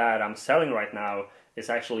product that I'm selling right now is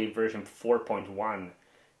actually version 4.1.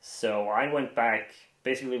 So I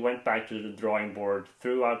basically went back to the drawing board,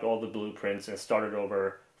 threw out all the blueprints, and started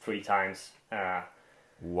over 3 times.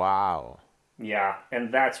 Wow. Yeah,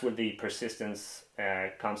 and that's where the persistence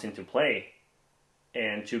comes into play.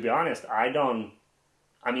 And to be honest,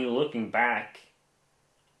 looking back,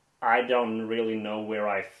 I don't really know where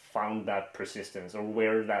I found that persistence or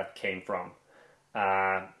where that came from.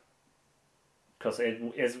 Because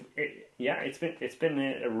it's been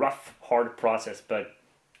a rough, hard process, but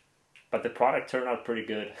the product turned out pretty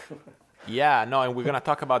good. Yeah, no, and we're gonna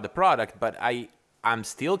talk about the product, but I'm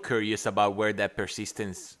still curious about where that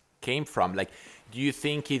persistence came from. Like, do you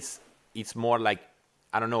think it's more like,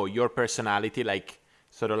 I don't know, your personality, like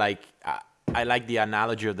sort of like I like the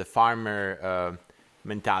analogy of the farmer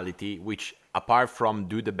mentality, which apart from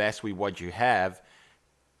do the best with what you have,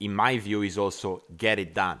 in my view, is also get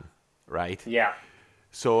it done, right? Yeah.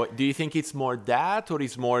 So do you think it's more that, or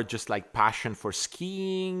is more just like passion for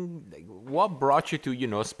skiing? Like, what brought you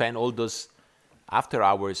to, spend all those after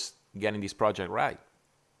hours getting this project right?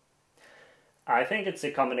 I think it's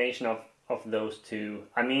a combination of those two.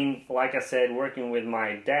 I mean, like I said, working with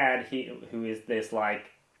my dad, who is this like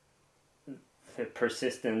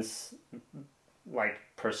persistence like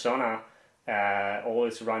persona,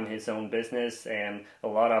 always run his own business, and a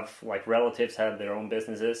lot of like relatives have their own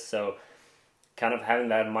businesses, so kind of having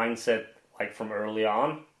that mindset like from early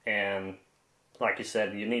on, and like you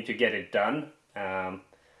said, you need to get it done,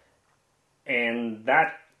 and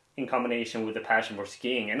that in combination with the passion for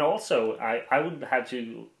skiing, and also I would have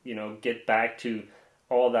to get back to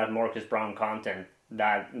all that Marcus Brown content.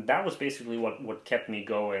 That was basically what kept me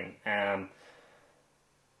going.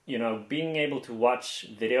 Being able to watch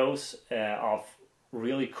videos of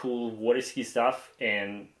really cool water ski stuff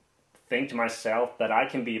and think to myself that I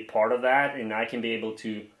can be a part of that, and I can be able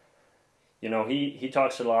to, he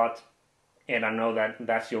talks a lot, and I know that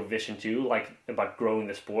that's your vision too, like about growing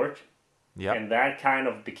the sport. Yeah. And that kind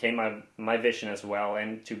of became my vision as well,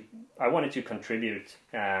 and I wanted to contribute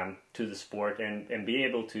to the sport and be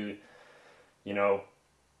able to,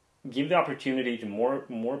 give the opportunity to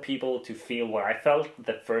more people to feel what I felt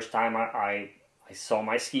the first time I saw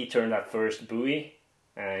my ski turn that first buoy.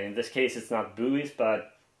 In this case, it's not buoys,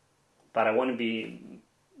 but I want to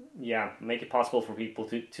make it possible for people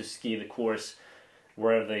to ski the course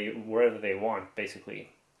wherever they want, basically.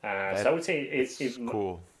 So I would say it's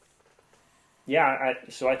cool. Yeah,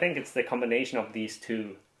 so I think it's the combination of these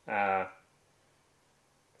two. The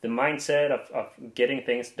mindset of getting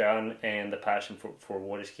things done and the passion for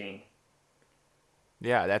water skiing.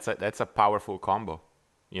 Yeah, that's a powerful combo,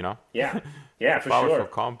 Yeah, for powerful sure.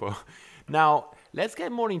 combo. Now let's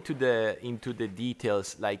get more into the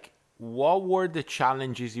details. Like, what were the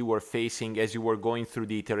challenges you were facing as you were going through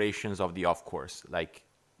the iterations of the OffCourse? Like,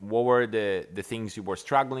 what were the things you were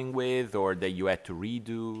struggling with, or that you had to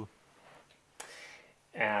redo?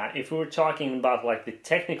 If we were talking about like the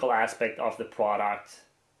technical aspect of the product,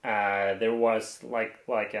 there was like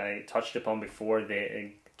I touched upon before,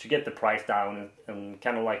 to get the price down and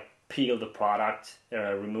kind of like peel the product,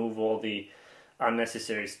 remove all the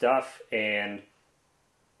unnecessary stuff, and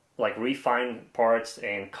like refine parts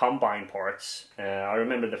and combine parts. I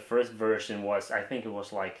remember the first version was, I think it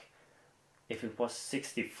was like, if it was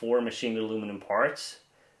 64 machined aluminum parts,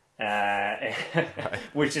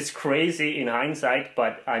 which is crazy in hindsight,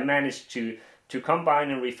 but I managed to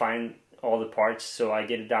combine and refine all the parts, so I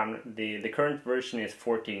get it down. The current version is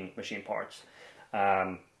 14 machine parts,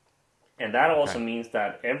 and that also means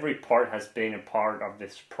that every part has been a part of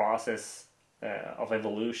this process of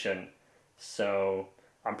evolution. So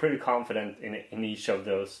I'm pretty confident in each of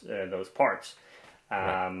those parts.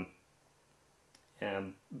 But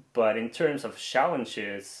in terms of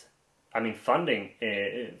challenges, I mean, funding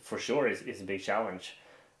for sure is a big challenge.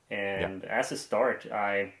 And as a start,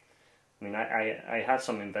 I had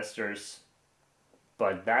some investors,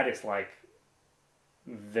 but that is like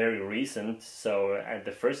very recent. So at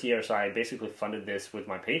the first years, I basically funded this with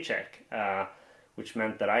my paycheck, which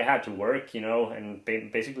meant that I had to work, and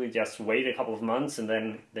basically just wait a couple of months and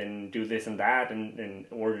then do this and that and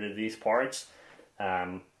order these parts.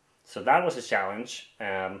 So that was a challenge.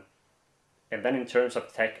 And then in terms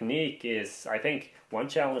of technique, I think one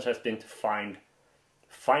challenge has been to find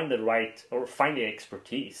the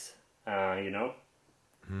expertise,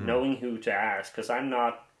 knowing who to ask, because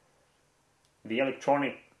the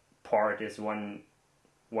electronic part is one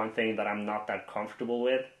thing that I'm not that comfortable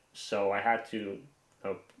with. So I had to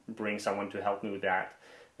bring someone to help me with that,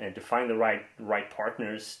 and to find the right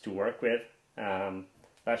partners to work with.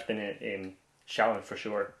 That's been a challenge for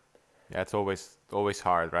sure. That's always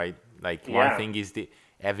hard, right? Like one thing is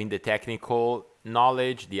having the technical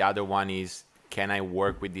knowledge. The other one is, can I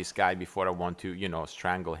work with this guy before I want to,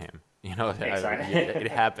 strangle him? Exactly.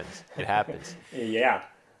 It happens. It happens. Yeah.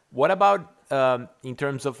 What about in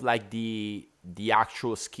terms of like the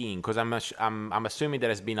actual skiing? Because I'm assuming there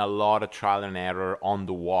has been a lot of trial and error on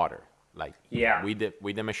the water, like with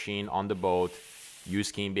the machine on the boat, you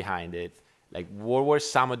skiing behind it. Like, what were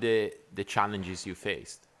some of the challenges you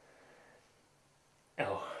faced?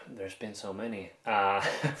 Oh, there's been so many.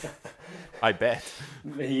 I bet.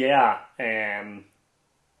 Yeah.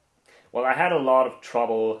 Well, I had a lot of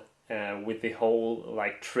trouble with the whole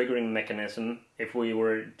like triggering mechanism. If we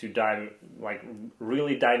were to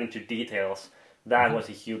really dive into details, that was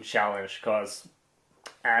a huge challenge, because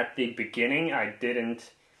at the beginning I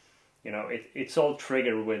didn't, it's all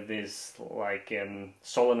triggered with this like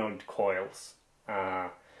solenoid coils,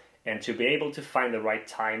 and to be able to find the right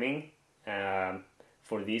timing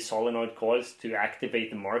for these solenoid coils to activate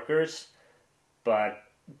the markers, but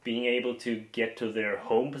being able to get to their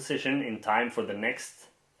home position in time for the next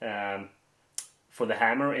for the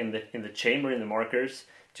hammer in the chamber in the markers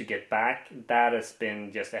to get back, that has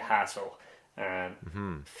been just a hassle.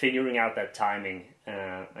 Figuring out that timing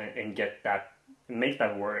and make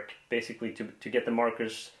that work, basically to get the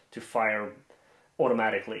markers to fire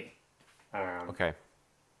automatically. Okay.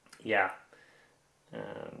 Yeah.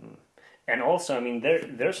 And also, I mean,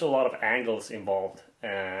 there's a lot of angles involved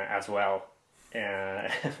as well. And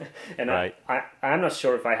right. I'm not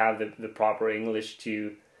sure if I have the proper English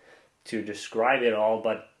to describe it all,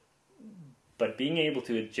 but being able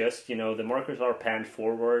to adjust, the markers are panned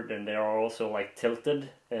forward, and they are also like tilted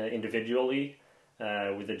individually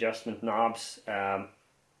with adjustment knobs.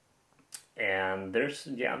 And there's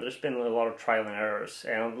been a lot of trial and errors.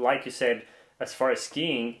 And like you said, as far as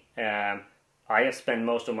skiing, I have spent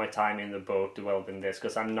most of my time in the boat developing this,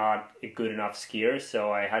 because I'm not a good enough skier, so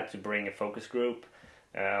I had to bring a focus group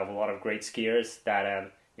of a lot of great skiers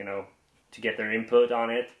that, to get their input on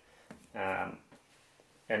it.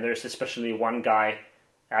 And there's especially one guy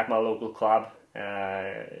at my local club,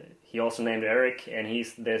 he also named Erik, and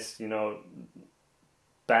he's this,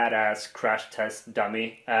 badass crash test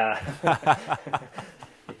dummy.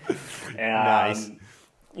 Nice.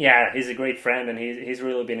 Yeah, he's a great friend, and he's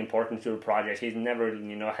really been important to the project. He's never,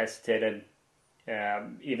 hesitated,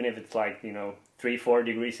 even if it's like, 3-4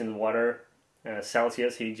 degrees in the water,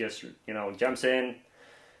 Celsius. He just, jumps in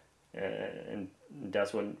and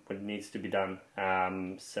does what needs to be done.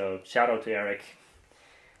 So shout out to Erik.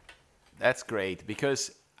 That's great,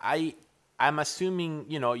 because I'm assuming,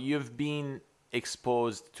 you've been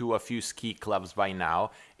exposed to a few ski clubs by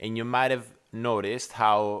now, and you might have noticed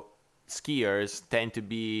how skiers tend to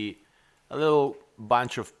be a little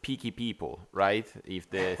bunch of picky people, right? If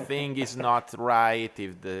the thing is not right,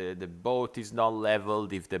 if the boat is not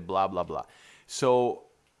leveled, if the blah blah blah. So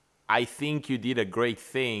I think you did a great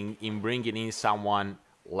thing in bringing in someone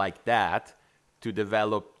like that to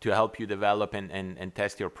help you develop and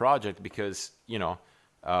test your project, because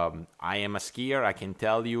I am a skier. I can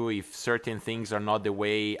tell you if certain things are not the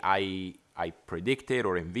way I predicted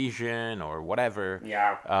or envision or whatever.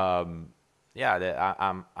 Yeah.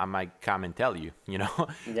 I might come and tell you, Yeah.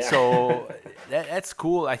 So that's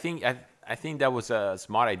cool. I think that was a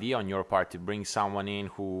smart idea on your part to bring someone in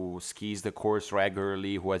who skis the course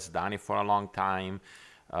regularly, who has done it for a long time,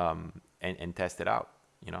 and test it out,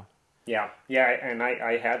 Yeah, and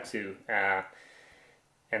I had to.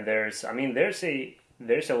 And there's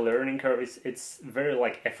a learning curve. It's very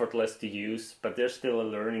like effortless to use, but there's still a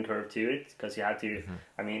learning curve to it, because you have to. Mm-hmm.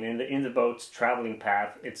 I mean, in the boat's traveling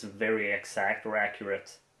path, it's very exact or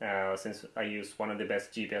accurate. Since I use one of the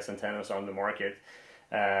best GPS antennas on the market,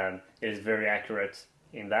 it is very accurate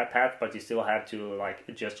in that path. But you still have to like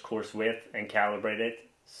adjust course width and calibrate it.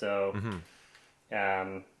 So,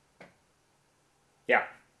 yeah.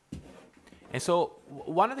 And so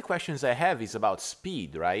one of the questions I have is about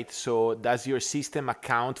speed, right? So does your system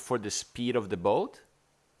account for the speed of the boat?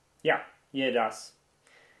 Yeah, it does.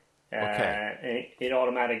 Okay. It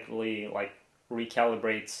automatically like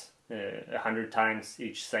recalibrates 100 times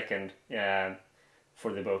each second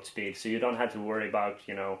for the boat speed. So you don't have to worry about,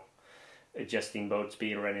 adjusting boat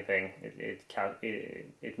speed or anything.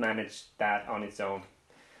 It managed that on its own.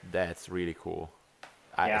 That's really cool.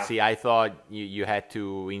 Yeah. I thought you had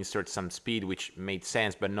to insert some speed, which made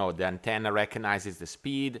sense, but no, the antenna recognizes the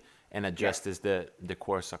speed and adjusts the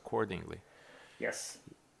course accordingly. Yes.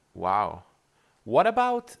 Wow. What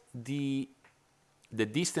about the the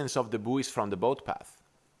distance of the buoys from the boat path.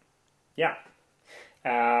 Yeah.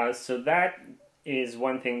 So that is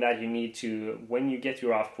one thing that you need to, when you get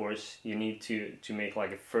your off course, you need to make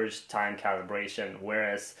like a first time calibration,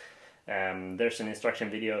 whereas there's an instruction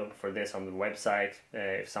video for this on the website.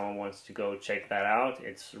 If someone wants to go check that out,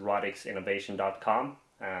 it's rodicsinnovation.com.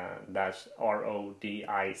 That's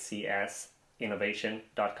RODICS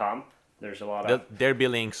innovation.com. There's a lot of... There'll be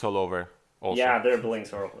links all over also. Yeah, there are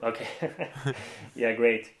links all over. Okay. Yeah,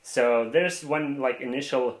 great. So there's one like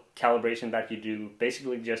initial calibration that you do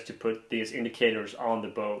basically just to put these indicators on the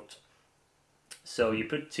boat. So you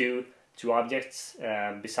put two objects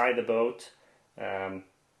beside the boat,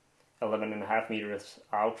 11.5 meters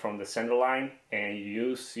out from the center line, and you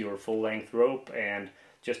use your full-length rope and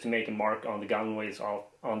just to make a mark on the gunwales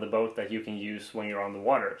on the boat that you can use when you're on the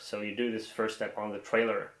water. So you do this first step on the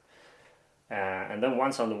trailer. And then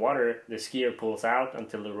once on the water, the skier pulls out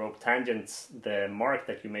until the rope tangents the mark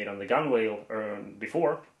that you made on the gunwale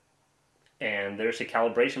before. And there's a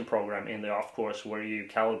calibration program in the off-course where you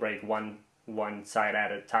calibrate one side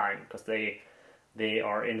at a time, because they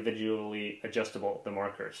are individually adjustable, the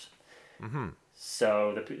markers. Mm-hmm.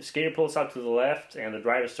 So the skier pulls out to the left, and the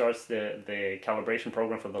driver starts the calibration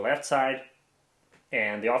program for the left side,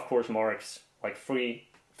 and the off-course marks like three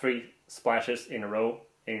splashes in a row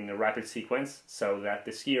in a rapid sequence, so that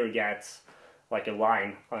the skier gets like a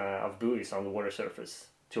line of buoys on the water surface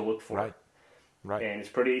to look for. Right. And it's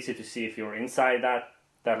pretty easy to see if you're inside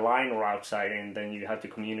that line or outside, and then you have to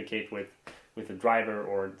communicate with the driver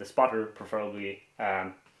or the spotter, preferably,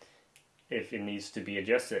 if it needs to be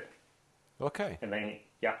adjusted. Okay. And then,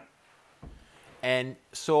 yeah. And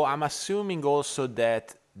so I'm assuming also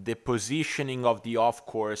that the positioning of the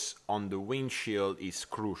off-course on the windshield is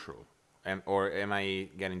crucial. Or am I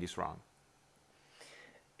getting this wrong?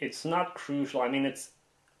 It's not crucial. I mean, it's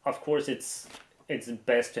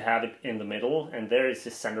best to have it in the middle, and there is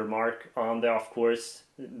a center mark on the off-course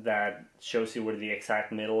that shows you where the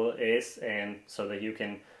exact middle is, and so that you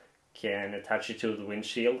can attach it to the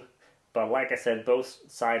windshield. But like I said, both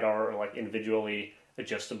sides are like individually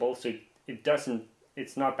adjustable, so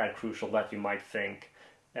it's not that crucial that you might think.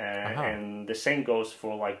 And the same goes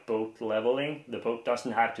for like boat leveling. The boat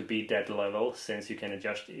doesn't have to be dead level, since you can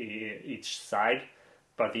adjust each side.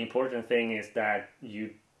 But the important thing is that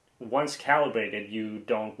you, once calibrated, you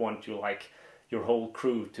don't want to like your whole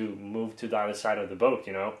crew to move to the other side of the boat,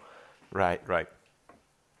 you know? Right.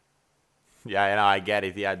 Yeah, I get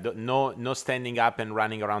it. Yeah, no standing up and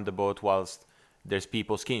running around the boat whilst there's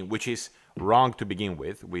people skiing, which is wrong to begin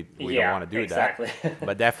with. We don't want to do exactly. that.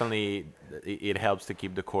 But definitely it helps to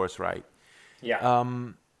keep the course right. Yeah.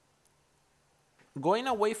 Going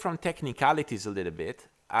away from technicalities a little bit,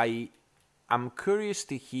 I'm curious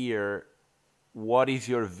to hear what is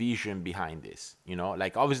your vision behind this. You know,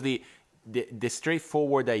 like obviously the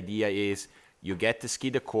straightforward idea is you get to ski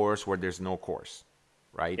the course where there's no course,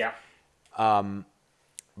 right? Yeah.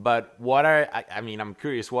 But I'm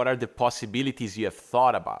curious, what are the possibilities you have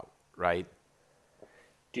thought about, right?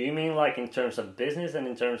 Do you mean like in terms of business and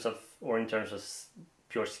in terms of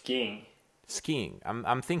pure skiing? Skiing.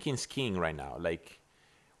 I'm thinking skiing right now. Like,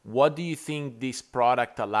 what do you think this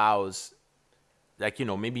product allows, like, you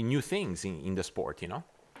know, maybe new things in the sport, you know?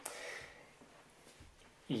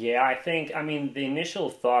 Yeah, I mean, the initial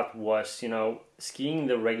thought was, you know, skiing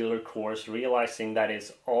the regular course, realizing that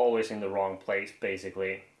it's always in the wrong place,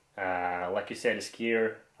 basically. Like you said, a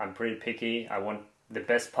skier, I'm pretty picky. I want the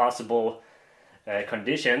best possible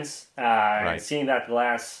conditions. Right. And seeing that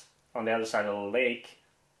glass on the other side of the lake,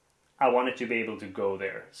 I wanted to be able to go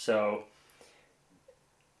there. So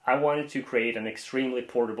I wanted to create an extremely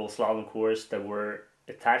portable slalom course that were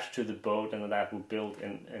attached to the boat, and that would build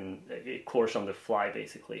a course on the fly,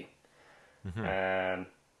 basically. Mm-hmm.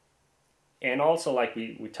 And also, like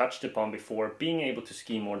we touched upon before, being able to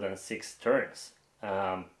ski more than 6 turns,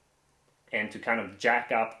 and to kind of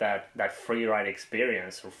jack up that free ride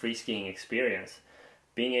experience or free skiing experience,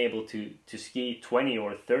 being able to ski 20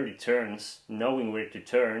 or 30 turns, knowing where to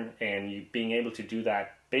turn, and you being able to do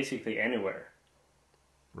that basically anywhere.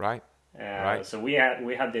 Right. So we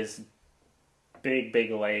had this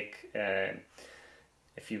big lake a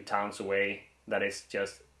few towns away that is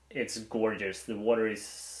just, it's gorgeous. The water is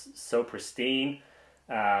so pristine,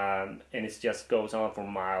 and it just goes on for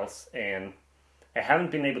miles, and I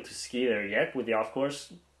haven't been able to ski there yet with the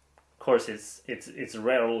off-course. Of course, it's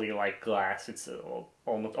rarely like glass. It's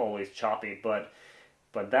almost always choppy, but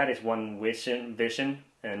that is one vision,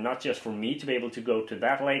 and not just for me to be able to go to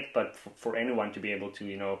that lake, but for anyone to be able to,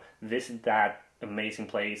 you know, visit that amazing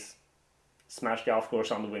place, smash the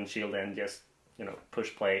off-course on the windshield, and just, you know,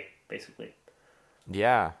 push play, basically.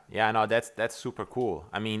 Yeah, no, that's super cool.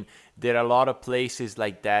 I mean, there are a lot of places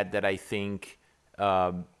like that I think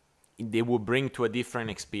they will bring to a different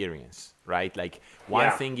experience, right? Like one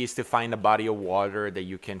Yeah, thing is to find a body of water that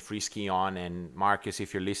you can free ski on. And Marcus,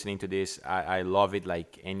 if you're listening to this, I love it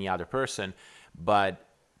like any other person. But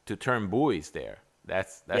to turn buoys there,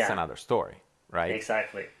 that's yeah, another story, right?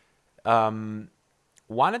 exactly.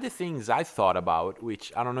 One of the things I thought about,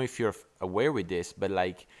 which I don't know if you're aware with this, but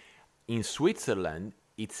like in Switzerland,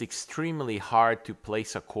 it's extremely hard to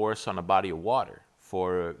place a course on a body of water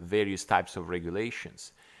for various types of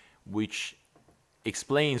regulations, which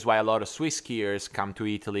explains why a lot of Swiss skiers come to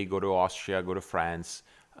Italy, go to Austria, go to France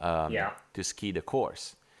Yeah, to ski the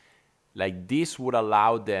course. Like this would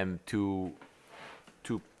allow them to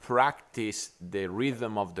practice the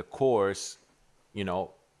rhythm of the course, you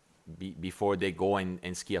know, before they go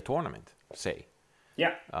and ski a tournament, say.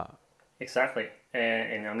 yeah, exactly.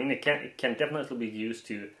 And I mean, it can definitely be used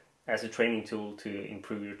to as a training tool to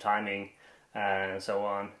improve your timing and so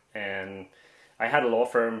on. And I had a law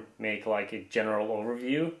firm make like a general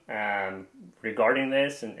overview regarding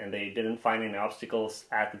this, and they didn't find any obstacles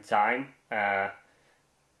at the time.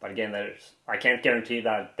 But again, I can't guarantee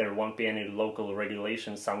that there won't be any local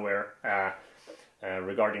regulations somewhere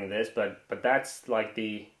regarding this. But that's like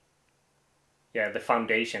the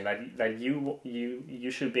foundation that you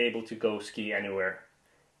should be able to go ski anywhere.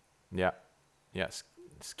 Yeah, yes,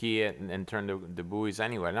 ski and turn the buoys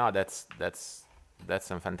anywhere. No, that's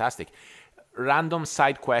fantastic. Random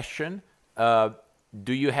side question: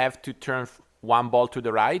 do you have to turn one ball to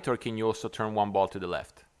the right, or can you also turn one ball to the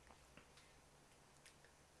left?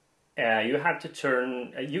 You have to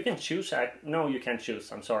turn. You can choose. No, you can't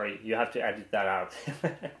choose. I'm sorry. You have to edit that out.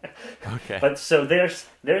 Okay. But so there's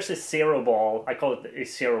a zero ball. I call it a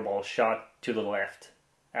zero ball shot to the left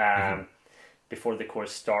before the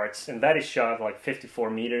course starts, and that is shot like 54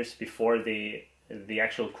 meters before the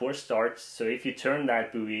actual course starts. So if you turn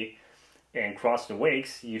that buoy and cross the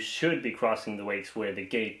wakes, you should be crossing the wakes where the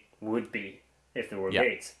gate would be if there were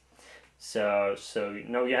gates. So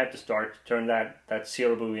no, you have to turn that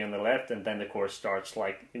zero buoy on the left, and then the course starts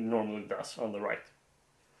like it normally does on the right.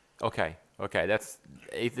 Okay.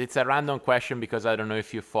 It's a random question because I don't know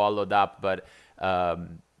if you followed up, but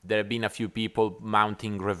there have been a few people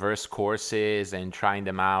mounting reverse courses and trying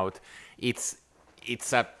them out. It's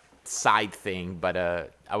a side thing, but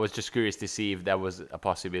I was just curious to see if that was a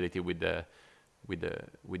possibility with the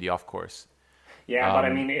off course. Yeah, but I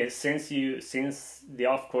mean, since the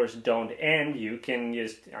off course don't end, you can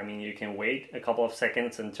you can wait a couple of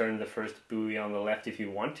seconds and turn the first buoy on the left if you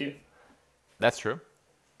want to. That's true.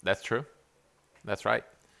 That's right.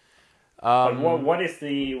 But what's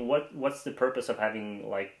the purpose of having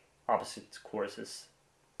like opposite courses?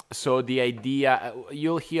 So the idea,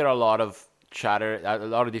 you'll hear a lot of chatter, a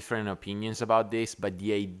lot of different opinions about this, but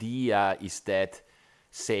the idea is that,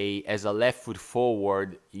 say, as a left foot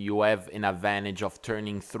forward, you have an advantage of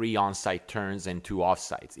turning 3 onside turns and 2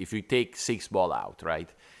 offsides. If you take 6 ball out,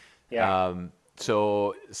 right? Yeah.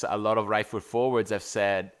 So a lot of right foot forwards have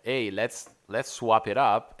said, hey, let's swap it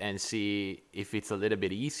up and see if it's a little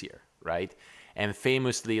bit easier, right? And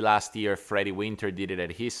famously last year, Freddie Winter did it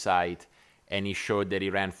at his site, and he showed that he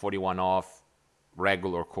ran 41 off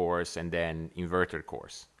regular course and then inverted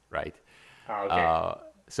course, right? Oh, okay.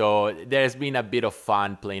 So there's been a bit of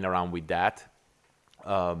fun playing around with that.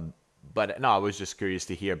 But no, I was just curious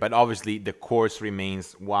to hear. But obviously, the course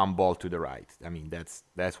remains one ball to the right. I mean,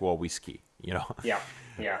 that's what we ski, you know? Yeah,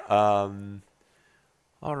 yeah.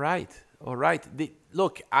 All right.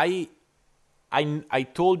 Look, I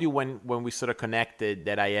told you when we sort of connected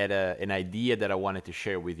that I had an idea that I wanted to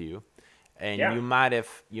share with you. And you might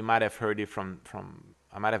have heard it from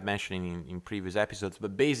I might have mentioned in previous episodes,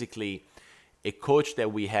 but basically a coach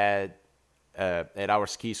that we had at our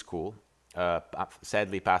ski school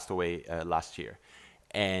sadly passed away last year,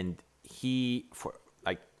 and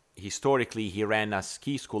historically he ran a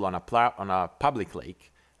ski school on a public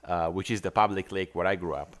lake, which is the public lake where I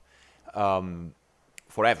grew up,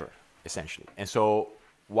 forever essentially. And so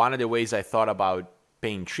one of the ways I thought about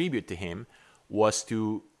paying tribute to him was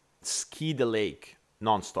to ski the lake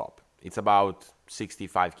nonstop. It's about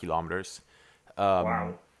 65 kilometers.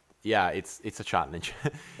 Wow. Yeah, it's a challenge.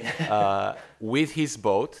 With his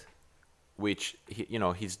boat, which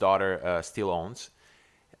his daughter still owns,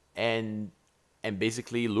 and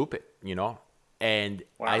basically loop it, And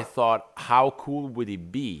Wow. I thought, how cool would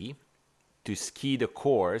it be to ski the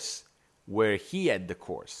course where he had the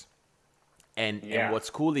course? And what's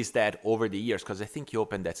cool is that over the years, because I think he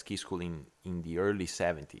opened that ski school in the early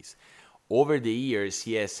 70s, over the years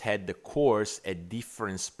he has had the course at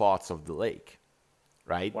different spots of the lake.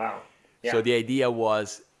 right? Wow. Yeah. So the idea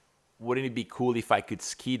was, wouldn't it be cool if I could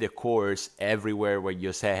ski the course everywhere where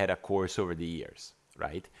Jose had a course over the years,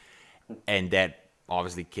 right? And that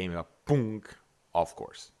obviously came up, boom, off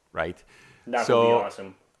course, right? That would be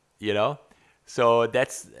awesome. You know, so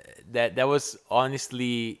that was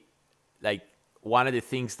honestly like one of the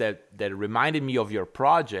things that reminded me of your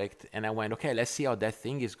project, and I went, okay, let's see how that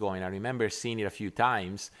thing is going. I remember seeing it a few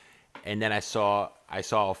times, and then I saw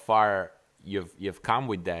how far you've come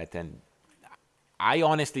with that, and I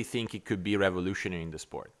honestly think it could be revolutionary in the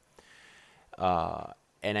sport.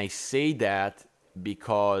 And I say that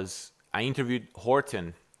because I interviewed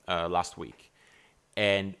Horton last week,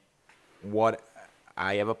 and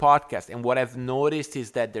I have a podcast, and what I've noticed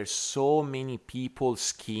is that there's so many people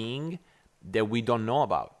skiing that we don't know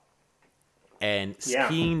about, and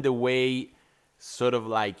skiing the way sort of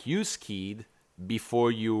like you skied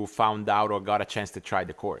before you found out or got a chance to try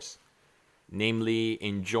the course. Namely,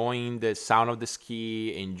 enjoying the sound of the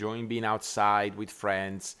ski, enjoying being outside with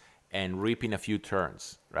friends, and ripping a few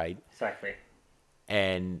turns, right? Exactly.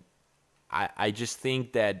 And I just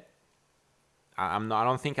think that I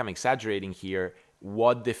don't think I'm exaggerating here.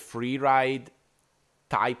 What the free ride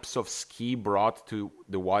types of ski brought to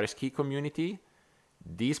the water ski community,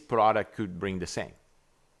 this product could bring the same.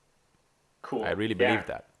 Cool. I really believe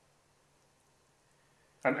that.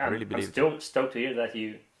 I'm still stoked to hear that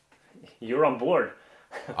you're on board.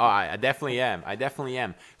 Oh, I definitely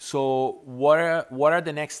am. So what are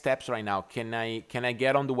the next steps right now? Can I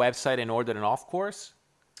get on the website and order an off course?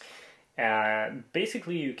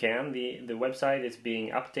 Basically, you can. The website is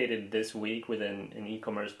being updated this week with an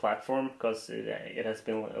e-commerce platform, because it has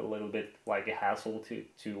been a little bit like a hassle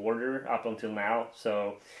to order up until now.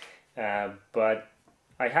 So, but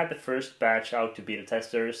I had the first batch out to beta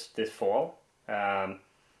testers this fall,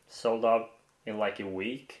 sold out in like a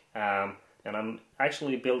week, and I'm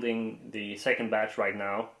actually building the second batch right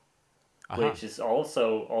now, which is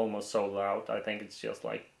also almost sold out. I think it's just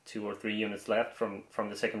like 2 or 3 units left from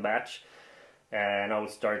the second batch, and I will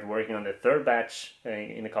start working on the third batch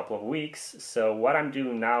in a couple of weeks. So what I'm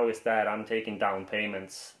doing now is that I'm taking down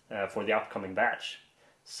payments for the upcoming batch.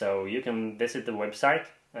 So you can visit the website,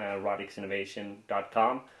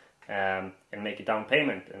 rodixinnovation.com, and make a down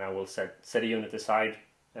payment, and I will set a unit aside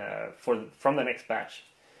from the next batch.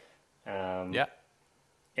 And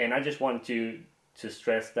I just want to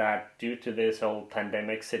stress that due to this whole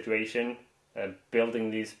pandemic situation, building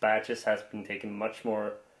these batches has been taking much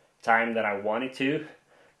more time than I wanted to.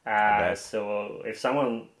 So if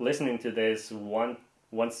someone listening to this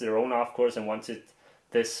wants their own off course and wants it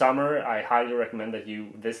this summer, I highly recommend that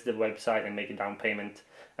you visit the website and make a down payment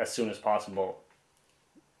as soon as possible.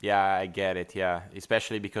 Yeah, I get it. Yeah,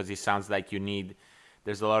 especially because it sounds like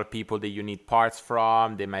there's a lot of people that you need parts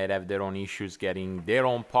from. They might have their own issues getting their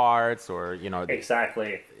own parts, or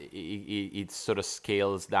exactly. It sort of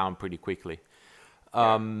scales down pretty quickly.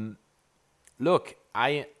 Look,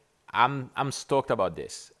 I'm stoked about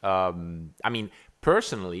this. I mean,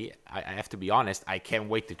 personally, I have to be honest. I can't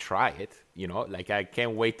wait to try it. Like I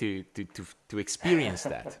can't wait to experience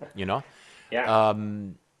that. Yeah.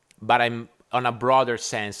 But on a broader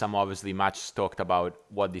sense, I'm obviously much stoked about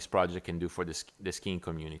what this project can do for the skiing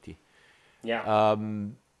community. Yeah.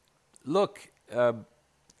 Look,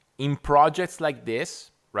 in projects like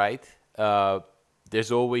this, right,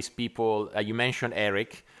 there's always people, you mentioned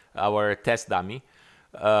Erik, our test dummy.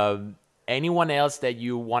 Anyone else that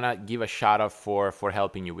you want to give a shout out for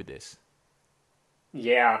helping you with this?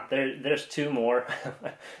 Yeah, there's 2 more.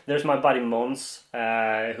 There's my buddy Mons,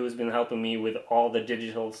 who's been helping me with all the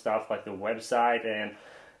digital stuff, like the website and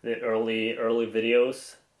the early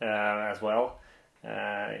videos as well.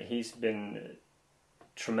 He's been a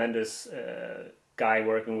tremendous guy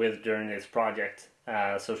working with during this project.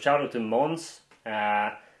 So shout out to Mons.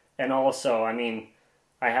 And also, I mean,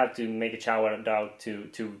 I have to make a shout out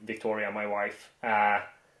to Victoria, my wife.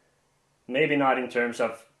 Maybe not in terms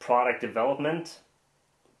of product development,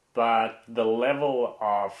 but the level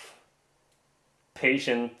of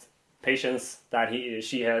patience that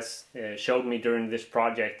she has showed me during this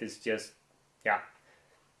project is just,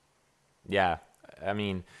 yeah. I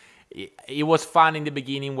mean, it was fun in the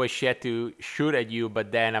beginning where she had to shoot at you,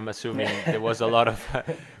 but then I'm assuming there was a lot of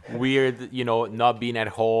weird, not being at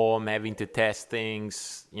home, having to test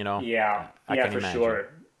things, Yeah, I can for imagine. sure.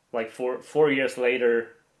 Like 4 years later,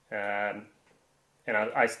 and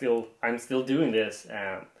I'm still doing this.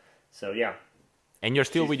 So yeah. And you're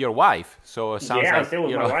still with your wife, so it sounds like I'm still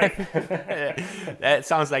with my wife. That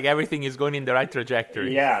sounds like everything is going in the right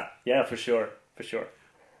trajectory. Yeah, for sure.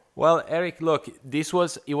 Well, Erik, look, it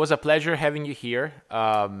was a pleasure having you here.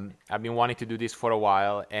 I've been wanting to do this for a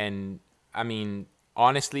while, and I mean,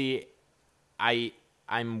 honestly,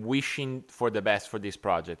 I'm wishing for the best for this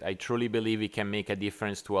project. I truly believe it can make a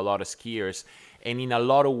difference to a lot of skiers, and in a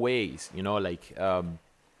lot of ways, like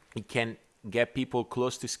it can get people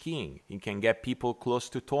close to skiing. It can get people close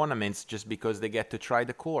to tournaments just because they get to try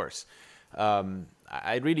the course.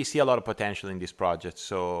 I really see a lot of potential in this project.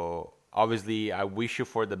 So obviously, I wish you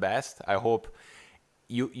for the best. I hope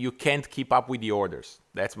you can't keep up with the orders.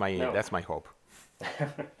 That's my hope.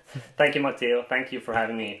 Thank you, Matteo. Thank you for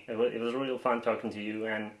having me. It was really fun talking to you,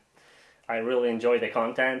 and I really enjoy the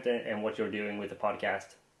content and what you're doing with the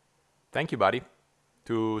podcast. Thank you, buddy.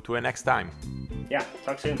 To a next time. Yeah,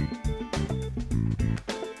 talk soon.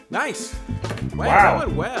 Nice. Wow. That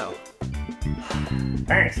went well.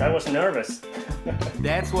 Thanks. I was nervous.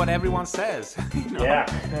 That's what everyone says. Yeah.